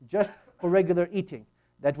eating. Just for regular eating.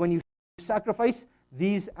 That when you sacrifice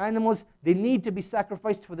these animals, they need to be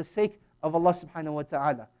sacrificed for the sake of Allah subhanahu wa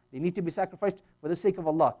ta'ala. They need to be sacrificed for the sake of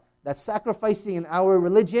Allah. That sacrificing in our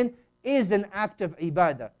religion is an act of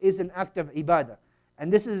ibadah. Is an act of ibadah.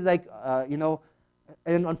 And this is like,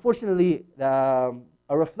 and unfortunately, a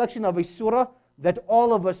reflection of a surah that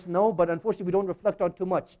all of us know, but unfortunately we don't reflect on too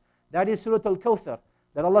much. That is Surah Al-Kawthar.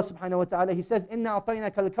 That Allah subhanahu wa ta'ala, He says, إِنَّا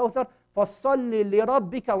أَعْطَيْنَاكَ الْكَوْثَرَ فَصَلِّ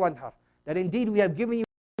لِرَبِّكَ وَانْهَرْ. That indeed we have given you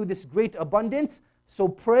this great abundance, so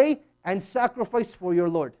pray and sacrifice for your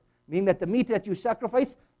Lord. Meaning that the meat that you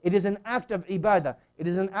sacrifice, it is an act of ibadah. It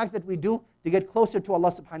is an act that we do to get closer to Allah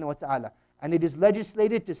subhanahu wa ta'ala. And it is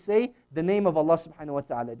legislated to say the name of Allah subhanahu wa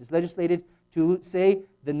ta'ala. It is legislated to say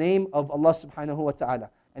the name of Allah subhanahu wa ta'ala.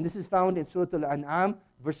 And this is found in Surah Al-An'am,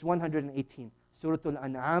 verse 118. Surah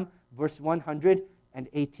Al-An'am, verse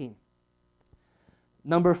 118.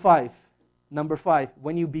 Number five,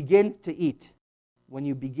 when you begin to eat. When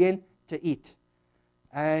you begin to eat.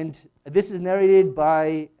 And this is narrated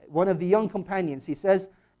by one of the young companions. He says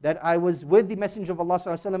that I was with the Messenger of Allah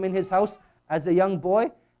ﷺ in his house as a young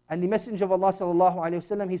boy. And the Messenger of Allah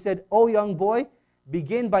ﷺ, he said, "O young boy,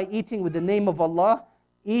 begin by eating with the name of Allah.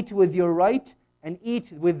 Eat with your right and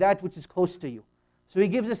eat with that which is close to you." So he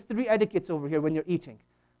gives us 3 etiquettes over here when you're eating.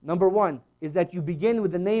 Number 1 is that you begin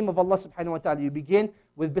with the name of Allah subhanahu wa ta'ala. You begin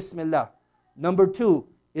with Bismillah. Number 2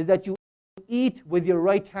 is that you eat with your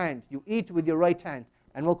right hand. You eat with your right hand.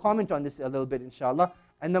 And we'll comment on this a little bit, inshallah.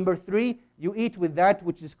 And number 3, you eat with that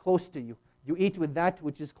which is close to you. You eat with that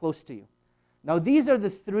which is close to you. Now these are the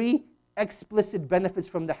 3 explicit benefits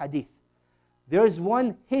from the hadith. There is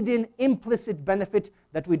one hidden implicit benefit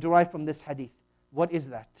that we derive from this hadith. What is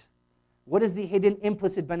that? What is the hidden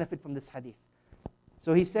implicit benefit from this hadith?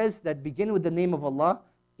 So he says that begin with the name of Allah,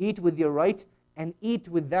 eat with your right, and eat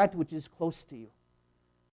with that which is close to you.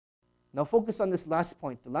 Now focus on this last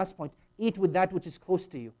point. The last point, eat with that which is close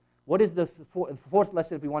to you. What is the fourth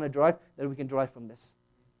lesson if we want to derive that we can derive from this?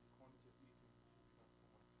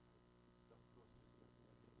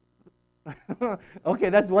 Okay,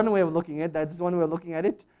 that's one way of looking at it. That's one way of looking at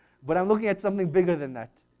it. But I'm looking at something bigger than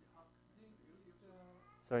that.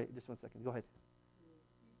 Sorry, just one second. Go ahead.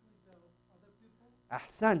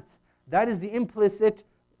 Ahsant. That is the implicit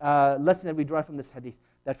lesson that we derive from this hadith.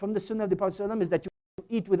 That from the sunnah of the Prophet ﷺ is that you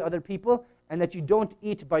eat with other people and that you don't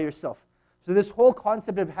eat by yourself. So this whole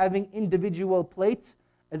concept of having individual plates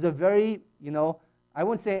is a very, I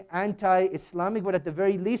won't say anti-Islamic, but at the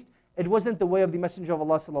very least, it wasn't the way of the Messenger of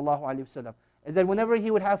Allah sallallahu alaihi wasallam. Is that whenever he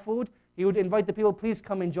would have food, he would invite the people, please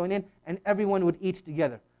come and join in, and everyone would eat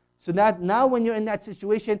together. So that now when you're in that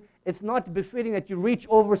situation, it's not befitting that you reach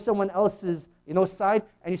over someone else's side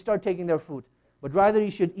and you start taking their food. But rather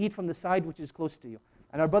you should eat from the side which is close to you.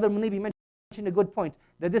 And our brother Munibi mentioned a good point,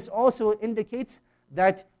 that this also indicates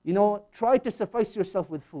that, try to suffice yourself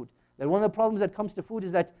with food. That one of the problems that comes to food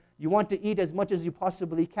is that you want to eat as much as you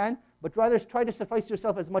possibly can, but rather try to suffice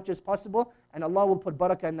yourself as much as possible, and Allah will put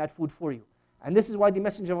barakah in that food for you. And this is why the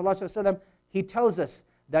Messenger of Allah ﷺ, he tells us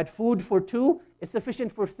that food for 2 is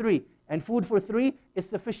sufficient for 3, and food for 3 is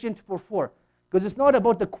sufficient for 4. Because it's not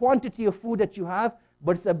about the quantity of food that you have,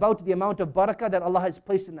 but it's about the amount of barakah that Allah has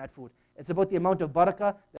placed in that food. It's about the amount of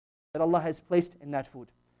barakah that Allah has placed in that food.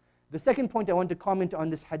 The second point I want to comment on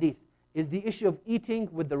this hadith is the issue of eating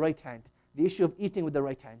with the right hand. The issue of eating with the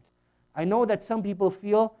right hand. I know that some people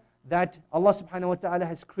feel that Allah subhanahu wa ta'ala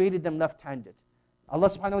has created them left-handed. Allah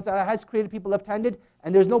subhanahu wa ta'ala has created people left-handed,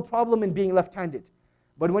 and there's no problem in being left-handed.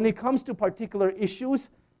 But when it comes to particular issues,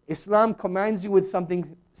 Islam commands you with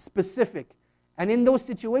something specific. And in those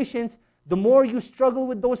situations, the more you struggle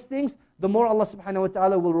with those things, the more Allah subhanahu wa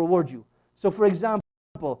ta'ala will reward you. So for example,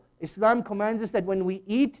 Islam commands us that when we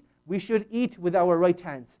eat, we should eat with our right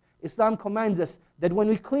hands. Islam commands us that when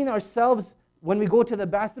we clean ourselves, when we go to the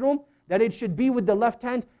bathroom, that it should be with the left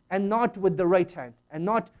hand and not with the right hand. And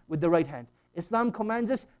not with the right hand. Islam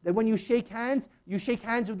commands us that when you shake hands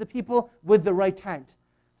with the people with the right hand.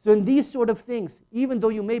 So in these sort of things, even though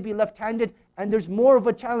you may be left-handed and there's more of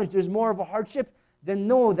a challenge, there's more of a hardship, then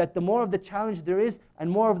know that the more of the challenge there is and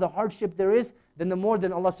more of the hardship there is, then the more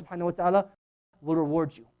than Allah subhanahu wa ta'ala will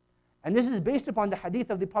reward you. And this is based upon the hadith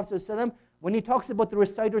of the Prophet ﷺ when he talks about the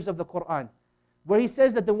reciters of the Qur'an, where he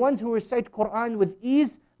says that the ones who recite Qur'an with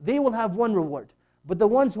ease, they will have one reward. But the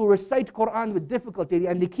ones who recite Qur'an with difficulty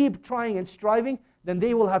and they keep trying and striving, then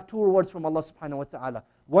they will have two rewards from Allah subhanahu wa ta'ala.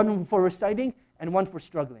 One for reciting and one for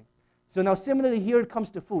struggling. So now similarly here it comes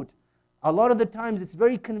to food. A lot of the times it's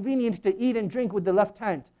very convenient to eat and drink with the left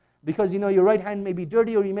hand because your right hand may be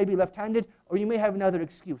dirty or you may be left-handed or you may have another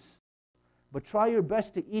excuse. But try your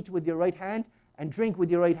best to eat with your right hand and drink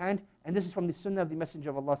with your right hand, and this is from the sunnah of the Messenger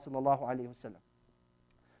of Allah sallallahu alaihi wasallam.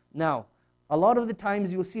 Now, a lot of the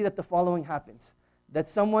times you'll see that the following happens. That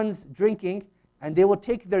someone's drinking and they will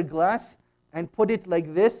take their glass and put it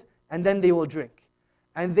like this and then they will drink.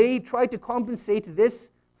 And they try to compensate this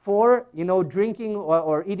for drinking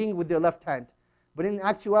or eating with their left hand. But in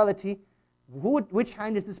actuality, which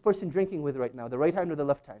hand is this person drinking with right now? The right hand or the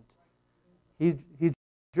left hand? He's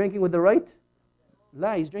drinking with the right?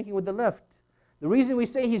 La, he's drinking with the left. The reason we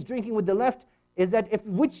say he's drinking with the left is that if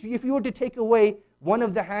you were to take away one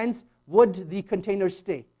of the hands, would the container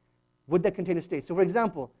stay? Would that container stay? So for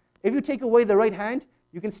example, if you take away the right hand,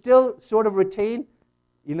 you can still sort of retain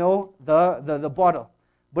the bottle.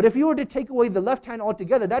 But if you were to take away the left hand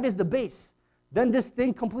altogether, that is the base, then this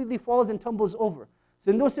thing completely falls and tumbles over.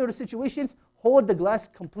 So in those sort of situations, hold the glass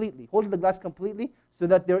completely. Hold the glass completely so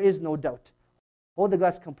that there is no doubt. Hold the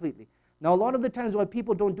glass completely. Now a lot of the times why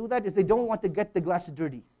people don't do that is they don't want to get the glass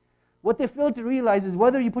dirty. What they fail to realize is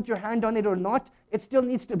whether you put your hand on it or not, it still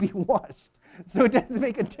needs to be washed. So it doesn't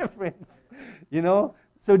make a difference.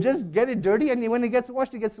 So just get it dirty, and when it gets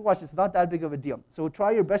washed, it gets washed. It's not that big of a deal. So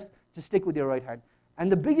try your best to stick with your right hand.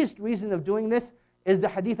 And the biggest reason of doing this is the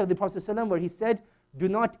hadith of the Prophet ﷺ where he said, do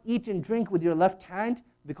not eat and drink with your left hand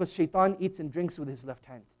because shaitan eats and drinks with his left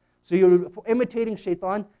hand. So you're imitating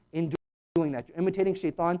shaitan in doing that. You're imitating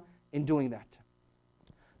shaitan in doing that.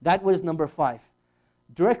 That was number 5.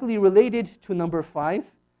 Directly related to number 5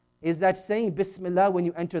 is that saying Bismillah when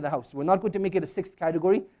you enter the house. We're not going to make it a 6th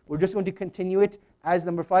category. We're just going to continue it as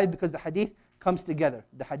number 5 because the hadith comes together.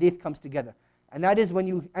 The hadith comes together. And that is when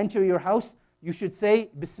you enter your house, you should say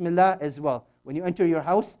Bismillah as well. When you enter your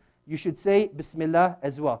house, you should say Bismillah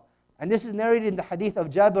as well. And this is narrated in the hadith of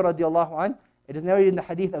Jabir radiallahu anh. It is narrated in the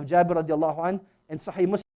hadith of Jabir radiallahu anh in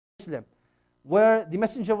Sahih Muslim, where the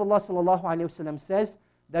Messenger of Allah sallallahu alayhi wasallam says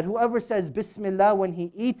that whoever says Bismillah when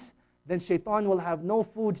he eats, then shaitan will have no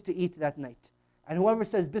food to eat that night. And whoever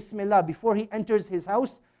says Bismillah before he enters his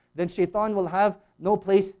house, then shaitan will have no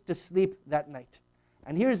place to sleep that night.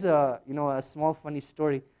 And here's a small funny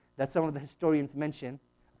story that some of the historians mention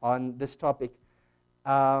on this topic.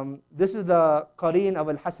 This is the Qareen of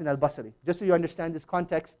Al-Hasan al-Basri. Just so you understand this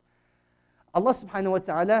context, Allah subhanahu wa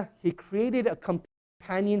ta'ala, He created a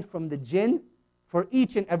companion from the jinn for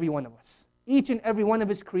each and every one of us. Each and every one of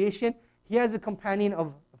His creation, He has a companion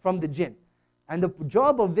from the jinn. And the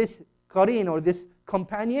job of this Qareen or this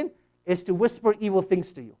companion is to whisper evil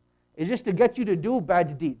things to you. It's just to get you to do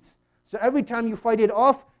bad deeds. So every time you fight it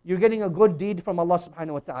off, you're getting a good deed from Allah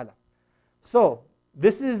subhanahu wa ta'ala. So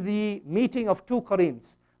this is the meeting of two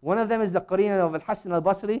Qareens. One of them is the Qareen of Al-Hasan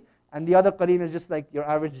al-Basri, and the other Qareen is just like your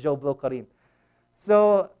average Joe Blow Qareen.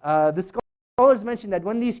 So the scholars mention that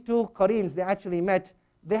when these two Qareens, they actually met,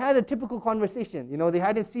 they had a typical conversation. They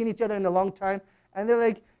hadn't seen each other in a long time, and they're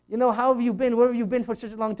like, how have you been? Where have you been for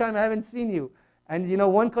such a long time? I haven't seen you. And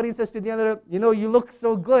one Qareen says to the other, you look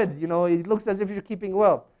so good. It looks as if you're keeping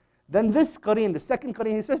well. Then this Qareen, the second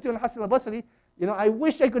Qareen, he says to Al-Hasan al-Basri, I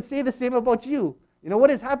wish I could say the same about you. What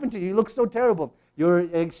has happened to you? You look so terrible. You're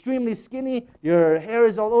extremely skinny, your hair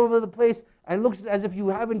is all over the place, and it looks as if you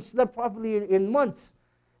haven't slept properly in months.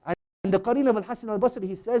 And the Qareen of Al-Hasan al-Basri,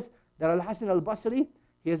 he says that Al-Hasan al-Basri,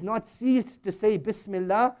 he has not ceased to say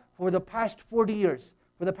Bismillah for the past 40 years.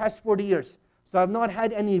 For the past 40 years. So I've not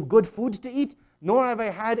had any good food to eat, nor have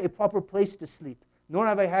I had a proper place to sleep. Nor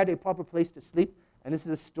have I had a proper place to sleep. And this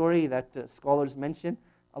is a story that scholars mention.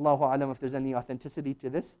 Allahu A'lam if there's any authenticity to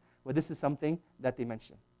this, but this is something that they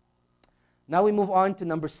mention. Now we move on to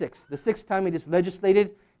number 6. The 6th time it is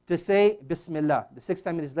legislated to say Bismillah. The 6th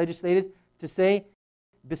time it is legislated to say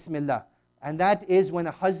Bismillah. And that is when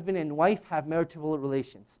a husband and wife have marital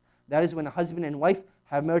relations. That is when a husband and wife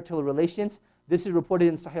have marital relations. This is reported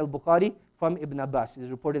in Sahih al-Bukhari from Ibn Abbas. It is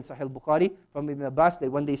reported in Sahih Bukhari from Ibn Abbas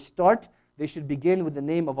that when they start, they should begin with the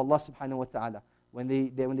name of Allah subhanahu wa ta'ala. When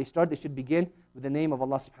they start, they should begin with the name of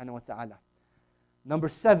Allah subhanahu wa ta'ala. Number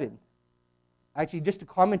 7, actually just to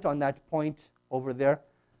comment on that point over there,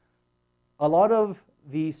 a lot of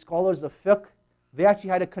the scholars of fiqh, they actually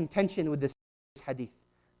had a contention with this hadith.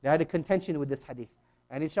 They had a contention with this hadith.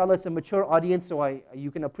 And inshallah, it's a mature audience, so you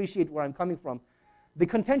can appreciate where I'm coming from. The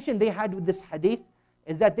contention they had with this hadith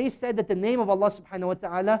is that they said that the name of Allah subhanahu wa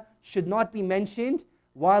ta'ala should not be mentioned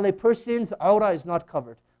while a person's awrah is not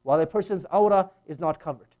covered. While a person's awrah is not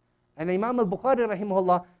covered. And Imam al-Bukhari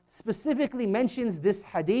rahimahullah specifically mentions this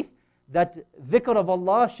hadith that dhikr of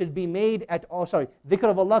Allah should be made at all, dhikr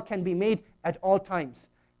of Allah can be made at all times.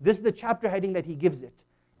 This is the chapter heading that he gives it.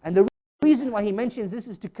 And the reason why he mentions this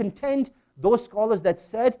is to contend those scholars that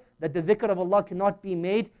said that the dhikr of Allah cannot be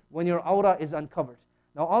made when your awrah is uncovered.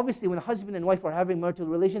 Now obviously when a husband and wife are having marital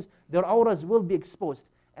relations, their awrahs will be exposed.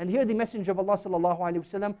 And here the Messenger of Allah sallallahu alaihi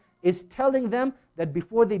wasallam is telling them that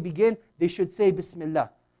before they begin, they should say Bismillah.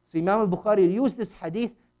 So Imam al-Bukhari used this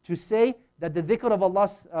hadith to say that the dhikr of Allah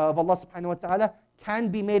subhanahu wa ta'ala can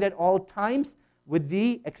be made at all times with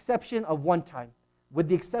the exception of one time. With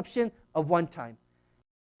the exception of one time.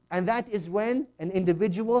 And that is when an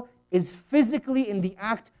individual is physically in the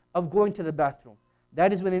act of going to the bathroom.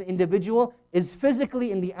 That is when an individual is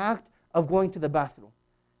physically in the act of going to the bathroom.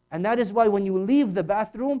 And that is why when you leave the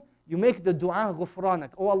bathroom, you make the dua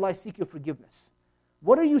ghufranak. Oh Allah, I seek your forgiveness.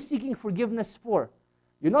 What are you seeking forgiveness for?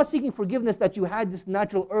 You're not seeking forgiveness that you had this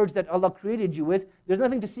natural urge that Allah created you with. There's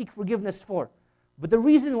nothing to seek forgiveness for. But the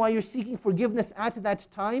reason why you're seeking forgiveness at that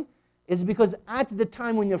time is because at the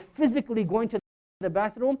time when you're physically going to the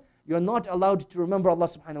bathroom, you're not allowed to remember Allah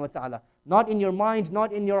subhanahu wa ta'ala. Not in your mind,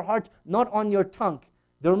 not in your heart, not on your tongue.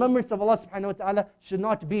 The remembrance of Allah subhanahu wa ta'ala should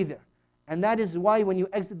not be there. And that is why when you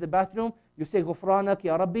exit the bathroom, you say Ghufranak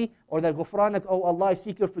Ya Rabbi, or that Ghufranak, oh Allah, I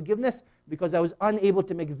seek your forgiveness because I was unable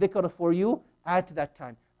to make dhikr for you at that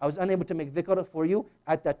time. I was unable to make dhikr for you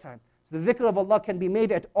at that time. So the dhikr of Allah can be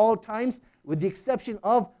made at all times with the exception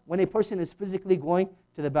of when a person is physically going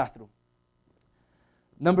to the bathroom.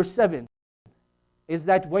 Number 7 is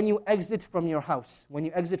that when you exit from your house,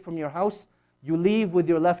 you leave with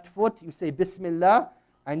your left foot, you say Bismillah,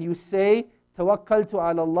 and you say Tawakkaltu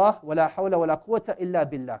ala Allah wa la hawla wa la quwwata illa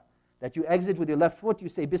billah. That you exit with your left foot, you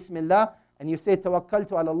say Bismillah, and you say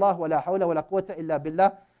Tawakkaltu ala Allah wa la hawla wa la quwwata illa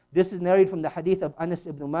billah. This is narrated from the hadith of Anas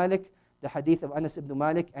ibn Malik,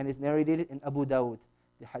 and is narrated in Abu Dawud.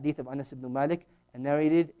 The hadith of Anas ibn Malik and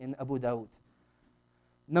narrated in Abu Dawud.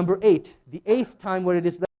 Number 8, the 8th time where it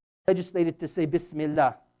is legislated to say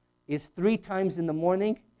Bismillah is 3 times in the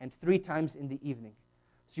morning and 3 times in the evening.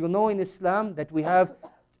 So you'll know in Islam that we have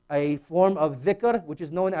a form of dhikr which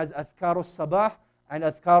is known as Adhkarul Sabah and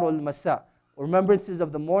Adhkarul Masa, remembrances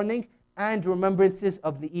of the morning and remembrances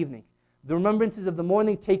of the evening. The remembrances of the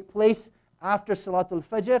morning take place after Salatul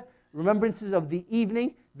Fajr. Remembrances of the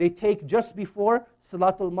evening, they take just before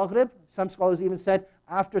Salatul Maghrib. Some scholars even said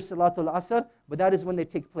after Salatul Asr, but that is when they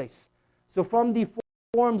take place. So from the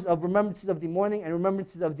forms of remembrances of the morning and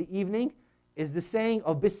remembrances of the evening is the saying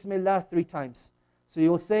of Bismillah 3 times. So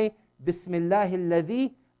you'll say,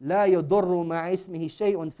 Bismillahilladhi la yudurru ma'a ismihi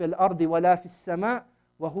shay'un fil ardi wa la fis sama'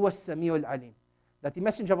 wa huwa as-sami'ul alim. That the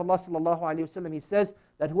Messenger of Allah sallallahu alayhi wa sallam, he says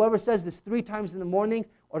that whoever says this 3 times in the morning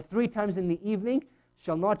or 3 times in the evening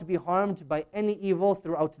shall not be harmed by any evil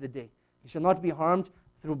throughout the day. He shall not be harmed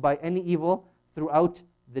by any evil throughout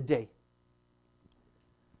the day.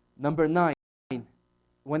 Number 9,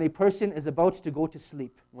 when a person is about to go to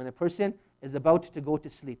sleep. When a person is about to go to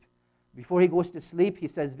sleep. Before he goes to sleep, he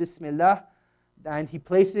says Bismillah, and he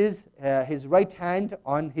places his right hand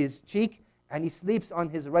on his cheek, and he sleeps on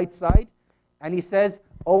his right side, and he says,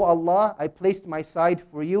 Oh Allah, I placed my side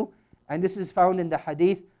for you. And this is found in the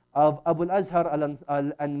hadith of Abu al-Azhar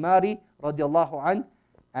al-Anmari radiallahu an,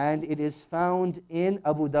 and it is found in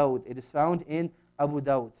Abu Dawud. It is found in Abu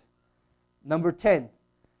Dawud. Number 10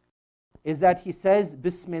 is that he says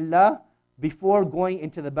Bismillah before going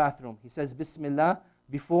into the bathroom. He says Bismillah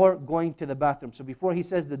before going to the bathroom. So before he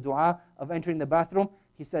says the dua of entering the bathroom,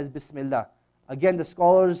 he says Bismillah. Again, the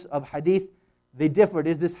scholars of hadith, they differed.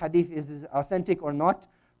 Is this authentic or not?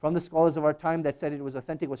 From the scholars of our time that said it was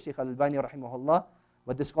authentic was Sheikh Al-Albani rahimahullah.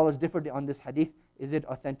 But the scholars differed on this hadith. Is it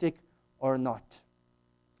authentic or not?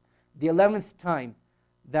 The 11th time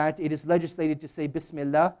that it is legislated to say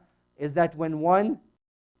Bismillah is that when one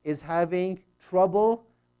is having trouble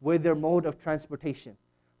with their mode of transportation.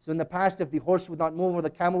 So in the past, if the horse would not move or the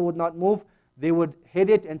camel would not move, they would hit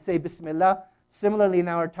it and say Bismillah. Similarly in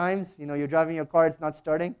our times, you're driving your car, it's not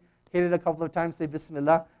starting. Hit it a couple of times, say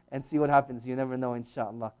Bismillah, and see what happens. You never know,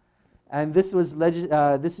 inshallah. And this is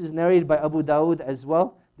narrated by Abu Dawud as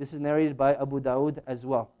well. This is narrated by Abu Dawud as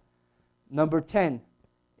well. Number 12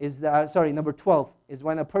 is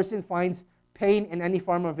when a person finds pain in any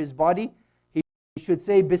form of his body, he should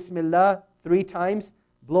say Bismillah 3 times,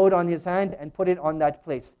 blow it on his hand and put it on that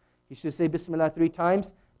place. He should say Bismillah 3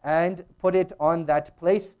 times and put it on that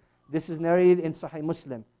place. This is narrated in Sahih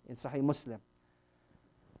Muslim.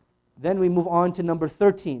 Then we move on to number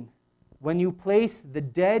 13. When you place the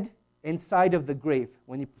dead inside of the grave,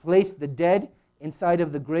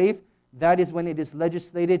 that is when it is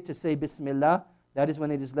legislated to say Bismillah. This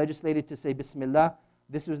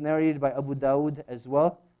was narrated by Abu Dawud as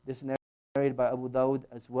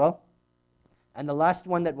well. And the last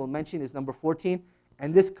one that we'll mention is number 14.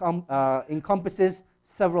 And this encompasses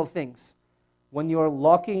several things. When you are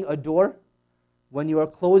locking a door, when you are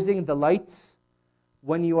closing the lights,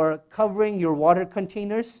 when you are covering your water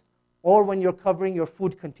containers, or when you're covering your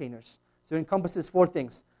food containers. So it encompasses 4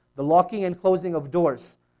 things. The locking and closing of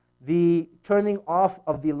doors, the turning off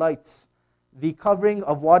of the lights, the covering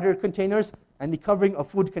of water containers, and the covering of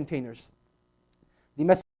food containers. The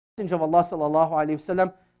Messenger of Allah sallallahu alaihi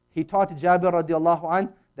wasallam, he taught Jabir radiallahu anh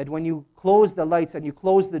that when you close the lights and you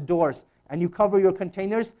close the doors and you cover your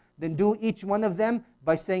containers, then do each one of them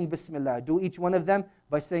by saying Bismillah.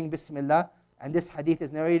 And this hadith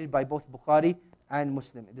is narrated by both Bukhari and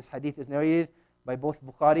Muslim.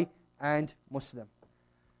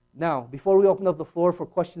 Now, before we open up the floor for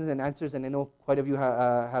questions and answers, and I know quite a few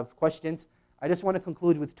have questions, I just want to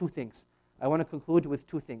conclude with 2 things.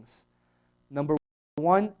 Number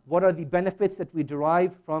 1, what are the benefits that we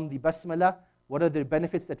derive from the Basmalah?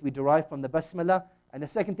 And the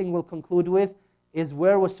second thing we'll conclude with is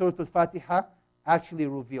where was Surah Al-Fatiha actually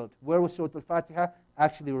revealed?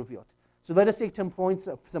 So let us take some points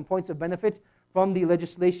of benefit from the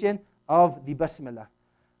legislation of the Basmalah.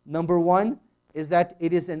 Number 1 is that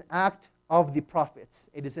it is an act of the prophets.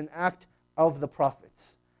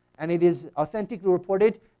 And it is authentically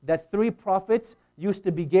reported that 3 prophets used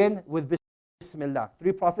to begin with Bismillah.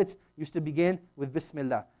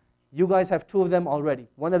 You guys have 2 of them already.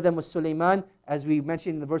 One of them was Sulaiman, as we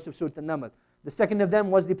mentioned in the verse of Surah An-Naml. The second of them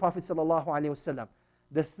was the Prophet ﷺ.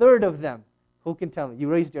 The third of them, who can tell me? You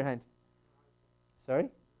raised your hand. Sorry?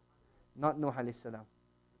 Not Nuh alayhi salam.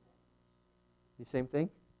 The same thing?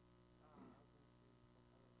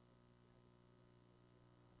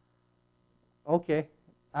 Okay.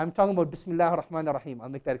 I'm talking about Bismillah ar-Rahman ar-Rahim. I'll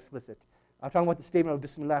make that explicit. I'm talking about the statement of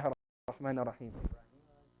Bismillah ar-Rahman ar-Rahim.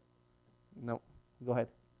 No. Go ahead.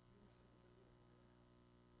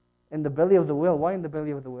 In the belly of the whale. Why in the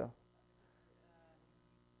belly of the whale?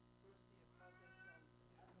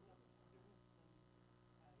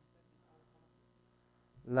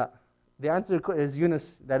 La. The answer is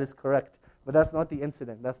Yunus. That is correct. But that's not the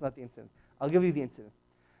incident. I'll give you the incident.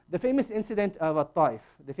 The famous incident of At-Taif.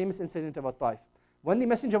 When the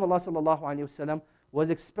Messenger of Allah sallallahu alaihi wasallam was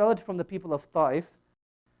expelled from the people of Taif,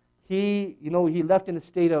 he left in a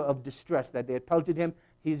state of distress, that they had pelted him,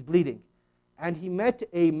 he's bleeding. And he met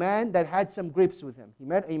a man that had some grapes with him.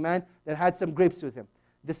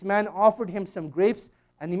 This man offered him some grapes,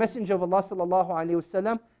 and the Messenger of Allah sallallahu alaihi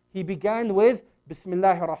wasallam, he began with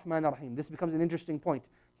Bismillahir Rahmanir Rahim. This becomes an interesting point.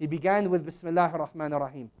 He began with Bismillahir Rahmanir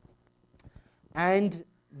Rahim. And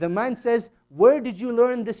the man says, where did you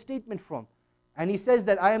learn this statement from? And he says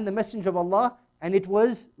that I am the Messenger of Allah and it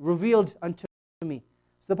was revealed unto me.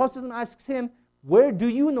 So the Prophet asks him, where do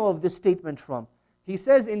you know of this statement from? He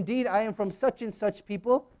says, indeed, I am from such and such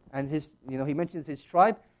people. And he mentions his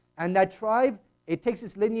tribe. And that tribe, it takes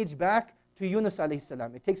its lineage back to Yunus alayhi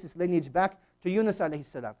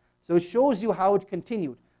salam. So it shows you how it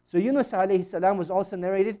continued. So Yunus alayhi salam was also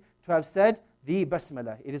narrated to have said the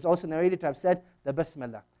Basmalah.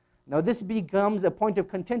 Now this becomes a point of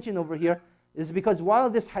contention over here, is because while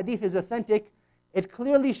this hadith is authentic, it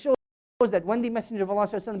clearly shows that when the Messenger of Allah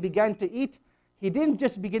began to eat, he didn't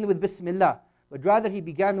just begin with Bismillah, but rather he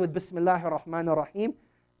began with Bismillahir Rahmanir Rahim,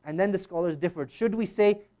 and then the scholars differed. Should we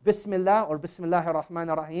say Bismillah or Bismillahir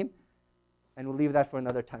Rahmanir Rahim? And we'll leave that for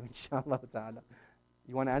another time, inshallah ta'ala.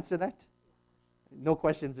 You want to answer that? No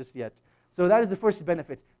questions just yet. So that is the first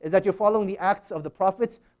benefit, is that you're following the acts of the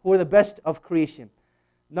prophets who are the best of creation.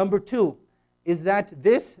 Number 2 is that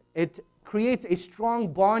it creates a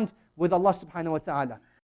strong bond with Allah subhanahu wa ta'ala.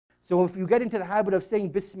 So if you get into the habit of saying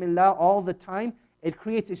Bismillah all the time, it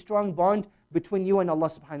creates a strong bond between you and Allah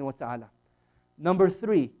subhanahu wa ta'ala. Number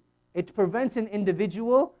 3, it prevents an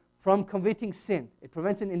individual from committing sin.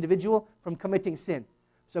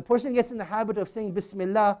 So a person gets in the habit of saying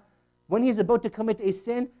Bismillah when he's about to commit a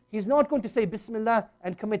sin, he's not going to say Bismillah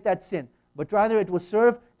and commit that sin, but rather it will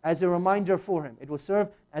serve as a reminder for him. It will serve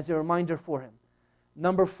as a reminder for him.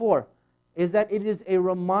 Number 4 is that it is a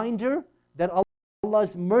reminder that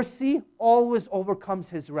Allah's mercy always overcomes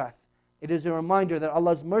His wrath. It is a reminder that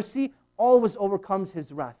Allah's mercy always overcomes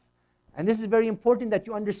His wrath. And this is very important that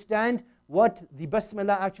you understand what the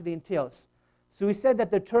Basmalah actually entails. So we said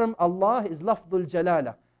that the term Allah is lafdul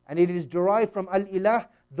jalala, and it is derived from al-ilah,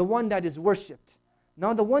 the one that is worshipped.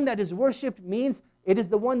 Now the one that is worshipped means it is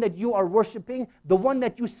the one that you are worshipping, the one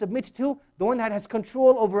that you submit to, the one that has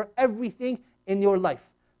control over everything in your life.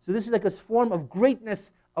 So this is like a form of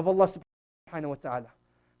greatness of Allah subhanahu wa ta'ala.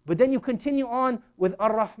 But then you continue on with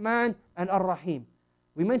Ar-Rahman and Ar-Rahim.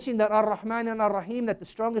 We mentioned that Ar-Rahman and Ar-Rahim, that the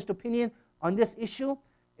strongest opinion on this issue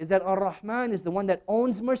is that Ar-Rahman is the one that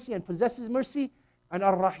owns mercy and possesses mercy, and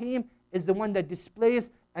Ar-Rahim is the one that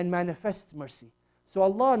displays and manifests mercy. So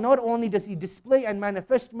Allah, not only does He display and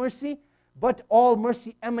manifest mercy, but all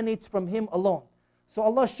mercy emanates from Him alone. So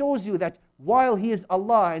Allah shows you that while He is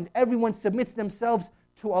Allah and everyone submits themselves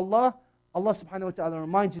to Allah, Allah subhanahu wa ta'ala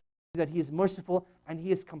reminds you that He is merciful and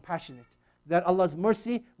He is compassionate. That Allah's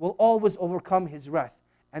mercy will always overcome His wrath.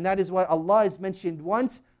 And that is why Allah is mentioned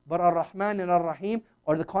once, but Ar-Rahman and Ar-Rahim,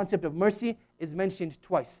 or the concept of mercy, is mentioned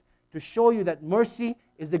twice, to show you that mercy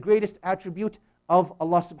is the greatest attribute of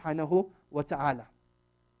Allah subhanahu wa ta'ala.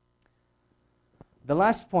 The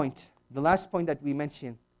last point that we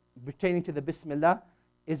mentioned pertaining to the Bismillah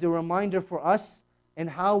is a reminder for us in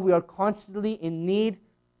how we are constantly in need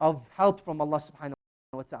of help from Allah subhanahu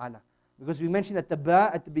wa ta'ala. Because we mentioned that the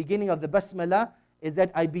ba at the beginning of the Basmala is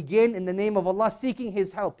that I begin in the name of Allah seeking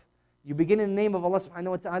His help. You begin in the name of Allah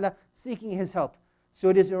subhanahu wa ta'ala seeking His help. So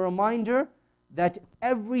it is a reminder that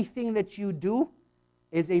everything that you do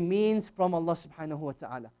is a means from Allah subhanahu wa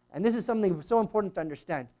ta'ala. And this is something so important to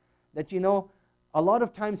understand, that a lot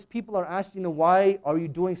of times people are asked, why are you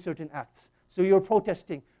doing certain acts? So you're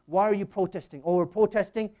protesting. Why are you protesting? Oh, we're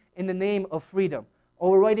protesting in the name of freedom.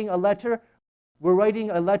 Or we're writing a letter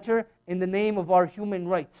in the name of our human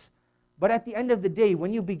rights. But at the end of the day,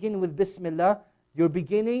 when you begin with Bismillah, you're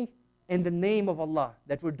beginning in the name of Allah,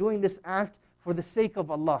 that we're doing this act for the sake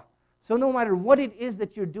of Allah. So no matter what it is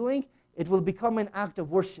that you're doing, it will become an act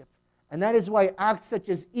of worship. And that is why acts such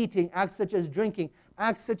as eating, acts such as drinking,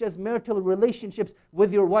 acts such as marital relationships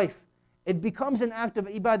with your wife, it becomes an act of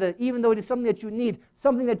ibadah, even though it is something that you need,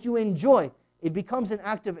 something that you enjoy. It becomes an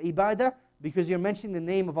act of ibadah because you're mentioning the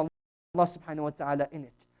name of Allah subhanahu wa ta'ala in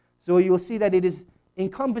it. So you will see that it is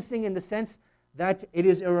encompassing in the sense that it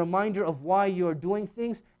is a reminder of why you're doing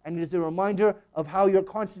things, and it is a reminder of how you're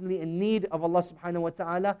constantly in need of Allah subhanahu wa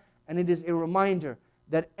ta'ala, and it is a reminder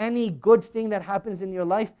that any good thing that happens in your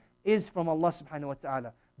life is from Allah subhanahu wa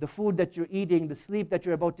ta'ala. The food that you're eating, the sleep that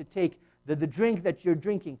you're about to take, the drink that you're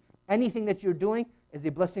drinking, anything that you're doing is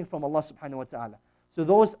a blessing from Allah subhanahu wa ta'ala. So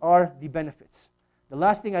those are the benefits. The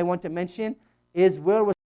last thing I want to mention is, where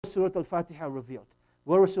was Surah Al-Fatiha revealed?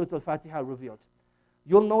 Where was Surah Al-Fatiha revealed?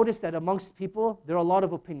 You'll notice that amongst people, there are a lot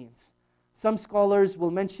of opinions. Some scholars will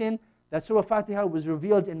mention that Surah Fatiha was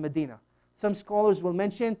revealed in Medina. Some scholars will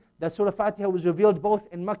mention that Surah Fatiha was revealed both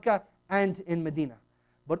in Mecca and in Medina.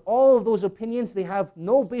 But all of those opinions, they have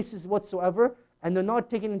no basis whatsoever, and they're not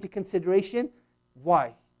taken into consideration.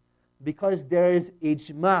 Why? Because there is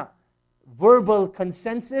ijma', verbal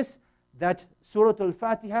consensus, that Surah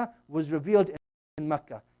Al-Fatiha was revealed in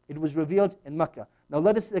Mecca. It was revealed in Mecca. Now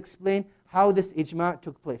let us explain how this ijma'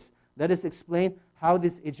 took place. Let us explain how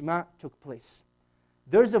this ijma' took place.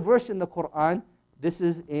 There's a verse in the Quran. This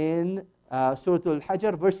is in Surah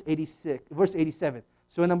Al-Hajr, verse 87.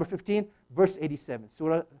 Surah number 15, verse 87.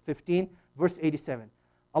 Surah 15, verse 87.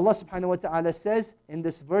 Allah subhanahu wa ta'ala says in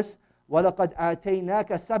this verse, وَلَقَدْ آتَيْنَاكَ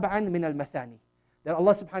سَبْعًا مِنَ الْمَثَانِي. That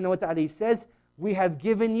Allah subhanahu wa ta'ala says, we have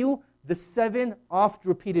given you the 7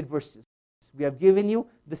 oft-repeated verses. We have given you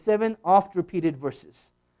the 7 oft-repeated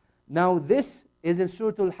verses. Now this is in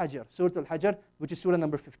Surah Al-Hajr, which is Surah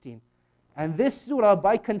number 15. And this surah,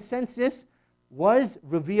 by consensus, was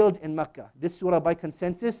revealed in Mecca. This surah, by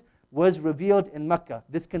consensus, was revealed in Mecca.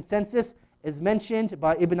 This consensus is mentioned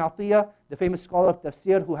by Ibn Atiyah, the famous scholar of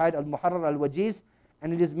Tafsir, who had Al-Muharrar Al-Wajiz,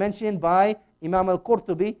 and it is mentioned by Imam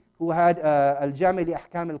Al-Qurtubi, who had Al-Jami' li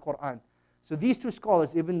Ahkam Al-Quran. So these two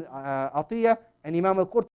scholars, Ibn Atiyah and Imam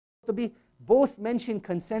Al-Qurtubi, both mention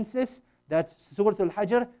consensus that Surah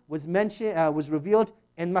Al-Hajr was revealed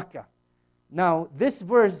in Mecca. Now, this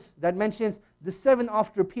verse that mentions the 7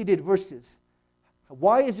 oft-repeated verses,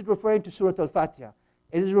 why is it referring to Surah Al-Fatiha?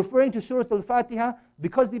 It is referring to Surah Al-Fatiha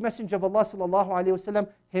because the Messenger of Allah sallallahu alaihi wasallam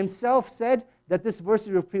himself said that this verse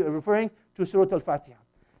is referring to Surah Al-Fatiha.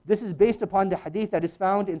 This is based upon the hadith that is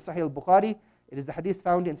found in Sahih al-Bukhari. It is the hadith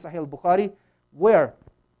found in Sahih al-Bukhari where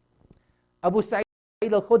Abu Sa'id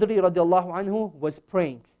al-Khudri radiallahu anhu was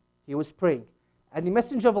praying. He was praying. And the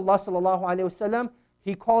Messenger of Allah sallallahu alayhi wasallam,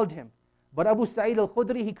 he called him. But Abu Sa'id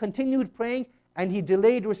al-Khudri, he continued praying and he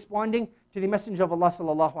delayed responding to the Messenger of Allah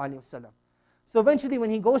sallallahu alayhi wasallam. So eventually when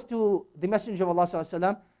he goes to the Messenger of Allah sallallahu alayhi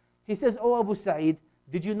wasallam, he says, "Oh Abu Sa'id,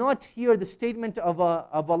 did you not hear the statement of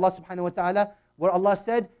Allah subhanahu wa ta'ala where Allah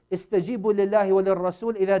said, إِسْتَجِيبُوا لِلَّهِ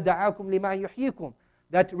وَلِلرَّسُولِ إِذَا دَعَاكُمْ لِمَا يُحْيِيكُمْ,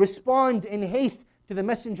 that respond in haste to the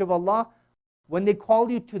Messenger of Allah when they call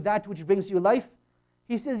you to that which brings you life?"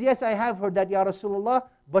 He says, "Yes, I have heard that, Ya Rasulullah,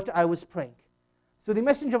 but I was praying." So the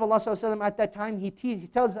Messenger of Allah ﷺ at that time, he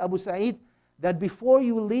tells Abu Sa'id that before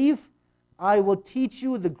you leave, I will teach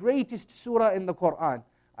you the greatest surah in the Quran.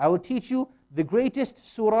 I will teach you the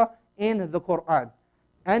greatest surah in the Quran.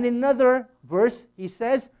 And in another verse, he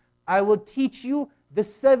says, I will teach you the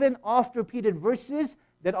 7 oft-repeated verses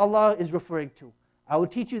that Allah is referring to. I will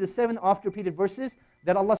teach you the 7 oft-repeated verses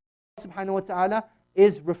that Allah subhanahu wa ta'ala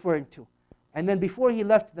is referring to. And then before he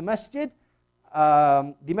left the masjid,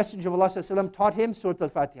 the Messenger of Allah sallallahu alaihi wasallam taught him Surah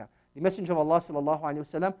Al-Fatiha. The Messenger of Allah sallallahu alaihi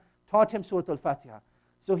wasallam taught him Surah Al-Fatiha.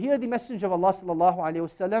 So here the Messenger of Allah sallallahu alaihi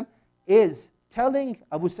wasallam is telling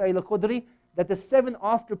Abu Sa'id al-Khudri that the 7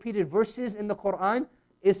 oft-repeated verses in the Quran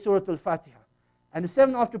is Surah Al-Fatiha. And the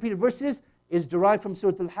 7 oft-repeated verses is derived from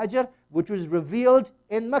Surah Al-Hajr, which was revealed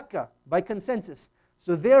in Mecca by consensus.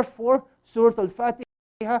 So therefore, Surah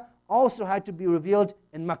Al-Fatiha also had to be revealed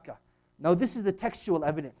in Mecca. Now this is the textual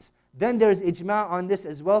evidence. Then there is ijma' on this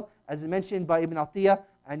as well, as mentioned by Ibn Atiyah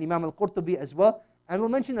and Imam al-Qurtubi as well. And we'll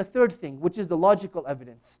mention a third thing, which is the logical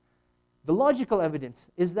evidence. The logical evidence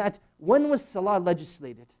is that when was Salah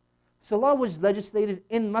legislated? Salah was legislated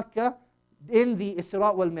in Mecca in the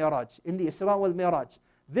Isra wal Mi'raj. In the Isra wal Mi'raj.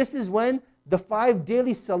 This is when the 5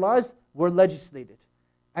 daily Salahs were legislated.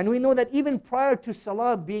 And we know that even prior to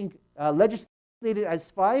Salah being legislated as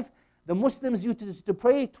 5, the Muslims used to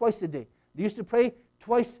pray twice a day. They used to pray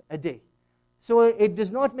twice a day. So it does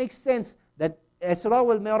not make sense that Isra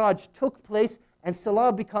wal Mi'raj took place and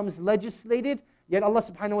Salah becomes legislated, yet Allah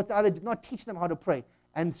subhanahu wa ta'ala did not teach them how to pray.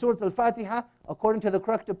 And Surah Al-Fatiha, according to the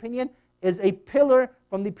correct opinion, is a pillar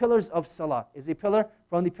from the pillars of Salah. Is a pillar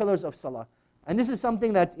from the pillars of Salah. And this is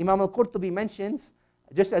something that Imam al-Qurtubi mentions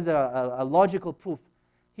just as a logical proof.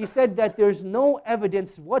 He said that there's no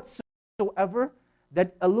evidence whatsoever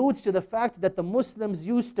that alludes to the fact that the Muslims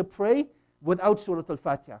used to pray without Surah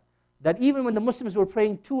Al-Fatiha. That even when the Muslims were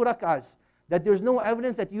praying 2 rak'ahs, that there's no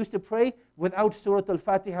evidence that they used to pray without Surah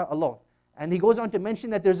Al-Fatiha alone. And he goes on to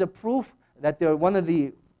mention that there's a proof that one of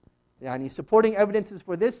the supporting evidences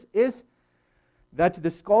for this is that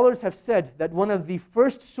the scholars have said that one of the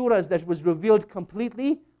first surahs that was revealed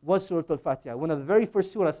completely was Surah Al-Fatiha. One of the very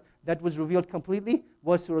first surahs that was revealed completely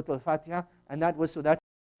was Surah Al-Fatiha, and that was so that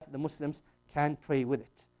the Muslims can pray with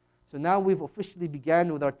it. So now we've officially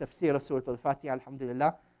began with our tafsir of Surah Al-Fatiha,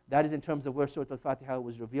 alhamdulillah. That is in terms of where Surah Al-Fatiha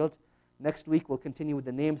was revealed. Next week we'll continue with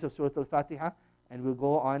the names of Surah Al-Fatiha, and we'll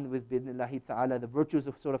go on with bi'idhnillahi ta'ala the virtues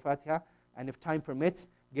of Surah Al-Fatiha, and if time permits,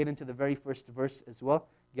 get into the very first verse as well.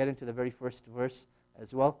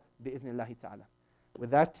 Bi'idhnillahi ta'ala.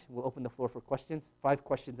 With that, we'll open the floor for questions. 5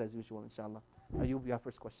 questions as usual, inshallah. Ayub, your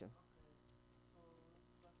first question.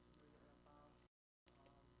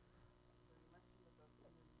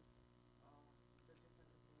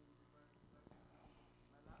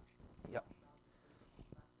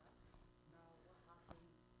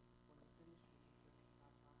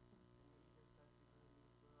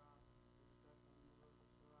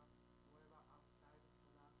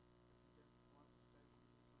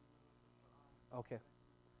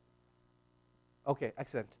 Okay,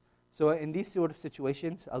 excellent. So in these sort of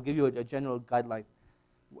situations, I'll give you a general guideline.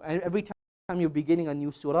 Every time you're beginning a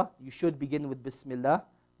new surah, you should begin with Bismillah,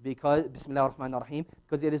 because Bismillah ar-Rahman ar-Rahim,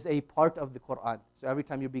 because it is a part of the Quran. So every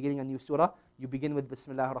time you're beginning a new surah, you begin with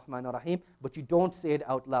Bismillah ar-Rahman ar-Rahim, but you don't say it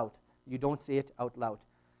out loud. You don't say it out loud.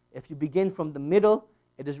 If you begin from the middle,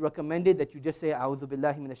 it is recommended that you just say A'udhu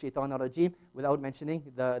billahi minash shaitanir rajim without mentioning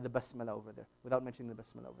the Basmala over there.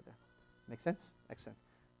 Make sense? Excellent.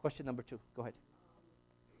 Question number 2. Go ahead.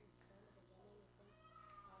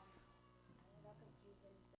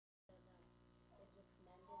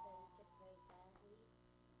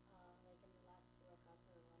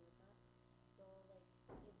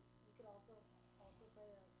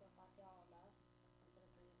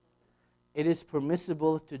 It is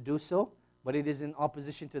permissible to do so, but it is in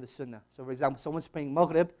opposition to the sunnah. So for example, someone's praying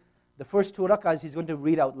Maghrib, the first 2 rak'ahs he's going to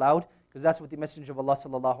read out loud, because that's what the Messenger of Allah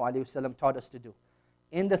sallallahu alaihi wasallam taught us to do.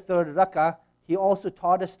 In the 3rd rak'ah, He also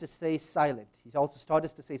taught us to stay silent. He also taught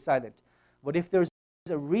us to stay silent. But if there's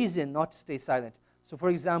a reason not to stay silent, so for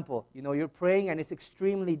example, you're praying and it's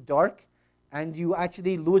extremely dark and you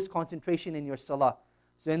actually lose concentration in your salah.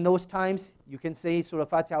 So in those times, you can say Surah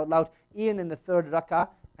Fatiha out loud, even in the third rak'ah,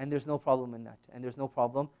 and there's no problem in that. And there's no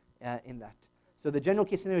problem in that. So the general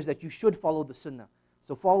case scenario is that you should follow the sunnah.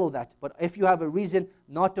 So follow that. But if you have a reason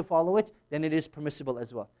not to follow it, then it is permissible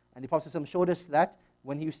as well. And the Prophet ﷺ showed us that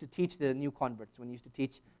when he used to teach the new converts.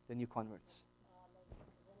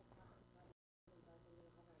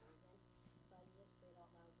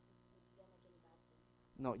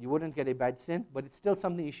 No, you wouldn't get a bad sin, but it's still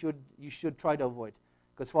something you should try to avoid.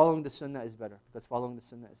 Because following the sunnah is better.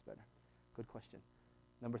 Good question.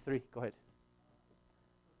 Number 3, go ahead.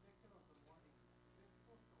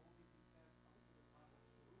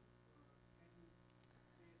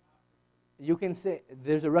 You can say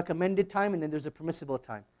there's a recommended time and then there's a permissible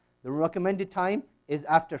time. The recommended time is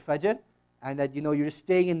after Fajr, and that you're just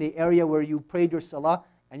staying in the area where you prayed your salah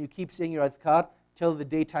and you keep saying your adhkar till the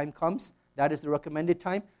daytime comes. That is the recommended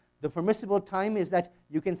time. The permissible time is that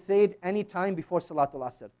you can say it any time before Salatul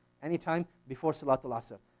Asr. Anytime before Salatul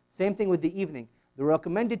Asr. Same thing with the evening. The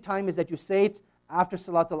recommended time is that you say it after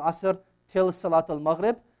Salatul Asr till Salatul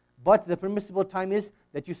Maghrib, but the permissible time is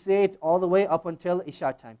that you say it all the way up until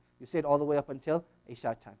Isha time. You say it all the way up until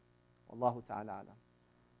Isha time. Wallahu ta'ala alam.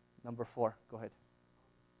 Number 4, go ahead.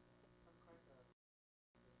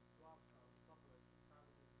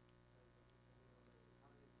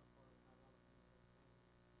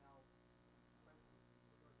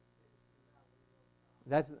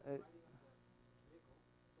 That's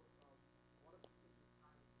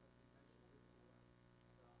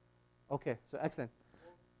okay, so excellent.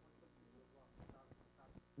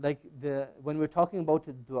 Like when we're talking about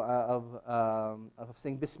the dua of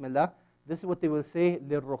saying Bismillah, this is what they will say,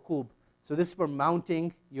 lirruqub. So this is for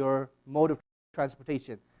mounting your mode of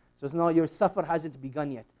transportation. So it's not, your safar hasn't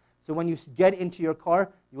begun yet. So when you get into your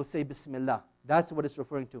car, you will say Bismillah. That's what it's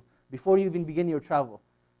referring to, before you even begin your travel.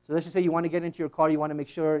 So let's just say you want to get into your car, you want to make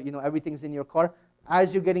sure everything's in your car.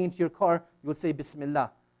 As you're getting into your car, you will say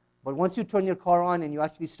Bismillah. But once you turn your car on and you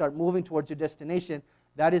actually start moving towards your destination,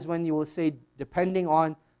 that is when you will say, depending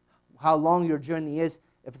on how long your journey is.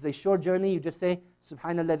 If it's a short journey, you just say,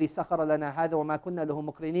 Subhanalladhi sakhara lana hadha wa ma kunna lahu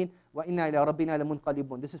muqrinin wa inna ila rabbina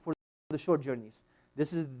lamunqalibun. This is for the short journeys.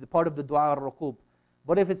 This is the part of the dua al-ruqub.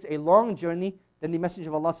 But if it's a long journey, then the Messenger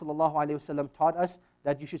of Allah sallallahu alaihi wasallam taught us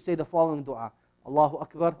that you should say the following dua. Allahu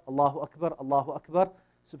Akbar, Allahu Akbar, Allahu Akbar.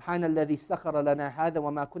 Subhanalladhi sakhara lana hadha wa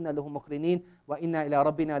ma kunna lahu muqrinin wa inna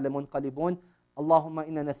ila rabbina lamunqalibun. اللهم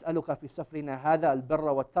إنا نسألك في سفرنا هذا البر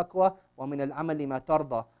والتقوى ومن العمل ما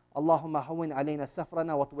ترضى اللهم هون علينا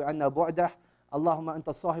سفرنا واطوي عنا بعده اللهم أنت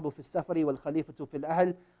الصاحب في السفر والخليفة في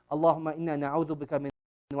الأهل اللهم إنا نعوذ بك من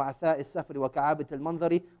وعثاء السفر وكعابة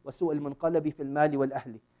المنظر وسوء المنقلب في المال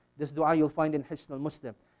والأهل. This dua you'll find in Hisn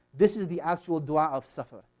al-Muslim. This is the actual dua of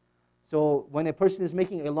safar. So when a person is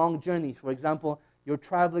making a long journey, for example, you're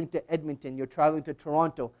traveling to Edmonton, you're traveling to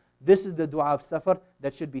Toronto, this is the dua of safar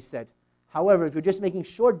that should be said. However, if you're just making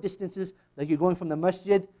short distances, like you're going from the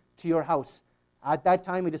masjid to your house, at that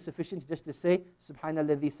time it is sufficient just to say,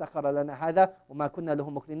 Subhanalladhi sakhara lana hadha wa ma kunna lahu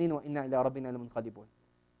muqrinin wa inna ila rabbina lamunqalibun.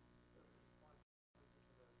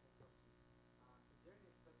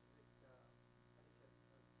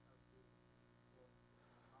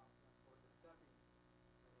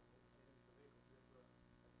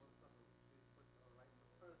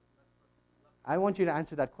 I want you to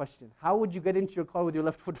answer that question. How would you get into your car with your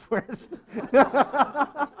left foot first?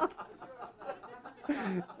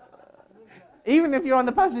 Even if you're on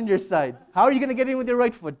the passenger side, how are you going to get in with your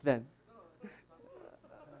right foot then?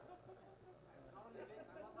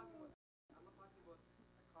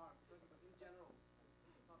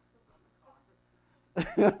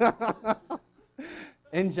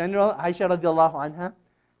 In general, Aisha radiallahu anha,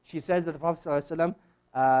 she says that the Prophet ﷺ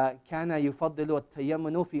كان يفضل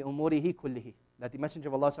التيمن في أموره كله. That the Messenger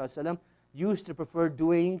of Allah ﷺ used to prefer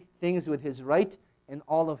doing things with his right in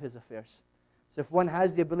all of his affairs. So if one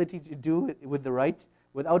has the ability to do it with the right,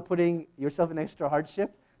 without putting yourself in extra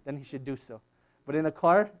hardship, then he should do so. But in a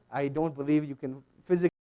car, I don't believe you can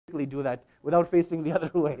physically do that without facing the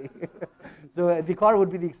other way. So the car would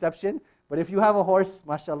be the exception. But if you have a horse,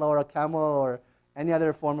 mashallah, or a camel, or any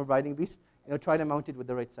other form of riding beast, try to mount it with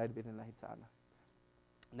the right side, bi'idhnillahi ta'ala.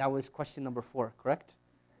 That was question number 4, correct?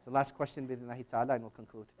 So last question, bi'idhnillahi ta'ala, and we'll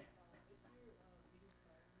conclude.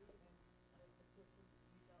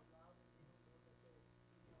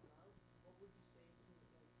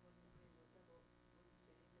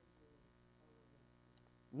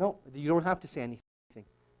 No, you don't have to say anything.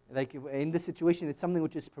 Like in this situation, it's something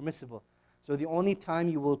which is permissible. So the only time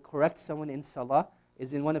you will correct someone in salah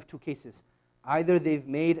is in one of two cases. Either they've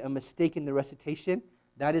made a mistake in the recitation,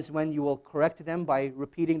 that is when you will correct them by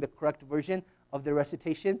repeating the correct version of the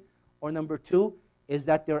recitation. Or number two is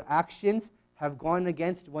that their actions have gone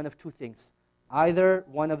against one of two things. Either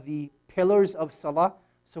one of the pillars of salah.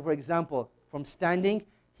 So for example, from standing,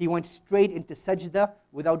 he went straight into sajda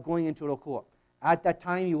without going into ruku'. At that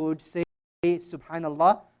time, you would say,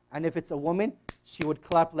 Subhanallah, and if it's a woman, she would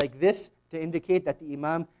clap like this to indicate that the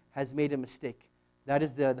imam has made a mistake. That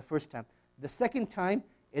is the first time. The second time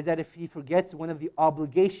is that if he forgets one of the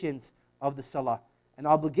obligations of the salah. An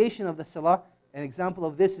obligation of the salah, an example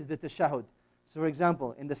of this is the tashahhud. So for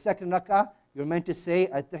example, in the second rak'ah, you're meant to say,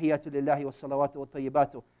 At-tahiyatu lillahi wa salawatu wa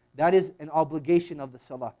tayyibatu. That is an obligation of the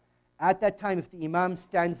salah. At that time, if the imam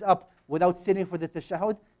stands up without sitting for the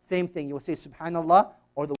tashahhud, same thing. You will say Subhanallah,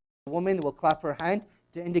 or the woman will clap her hand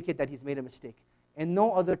to indicate that he's made a mistake. And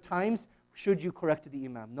no other times should you correct the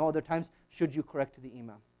imam. No other times should you correct the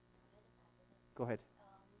imam. Go ahead.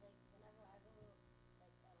 Like whenever I go,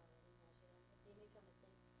 like if they make a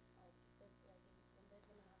mistake, like if when they're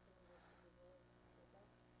gonna have to like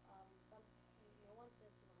some no one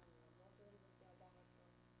says Subhanallah. Most of them just say Allahu Akbar,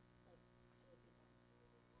 like 2 or 3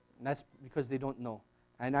 times. And that's because they don't know.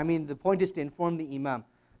 And I mean, the point is to inform the imam.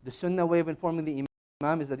 The sunnah way of informing the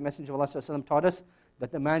imam is that the Messenger of Allah ﷺ taught us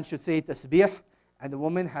that the man should say tasbih, and the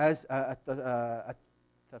woman has a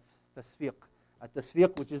tasfiq. A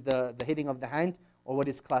tasfiq, which is the hitting of the hand, or what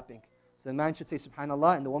is clapping. So the man should say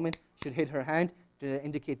Subhanallah, and the woman should hit her hand to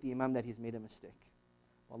indicate the imam that he's made a mistake.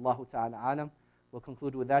 Wallahu ta'ala alam. We'll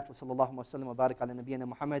conclude with that. Wa sallallahu wa sallam wa barak ala nabiyyina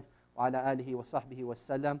Muhammad wa ala alihi wa sahbihi wa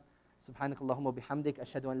sallam. Subhanakallahumma bihamdik.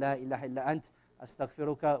 Ashhadu an la ilaha illa ant.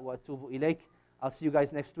 Astaghfiruka wa atubu ilayk. I'll see you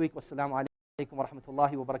guys next week. Wassalamu alaikum wa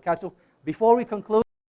rahmatullahi wa barakatuh. Before we conclude,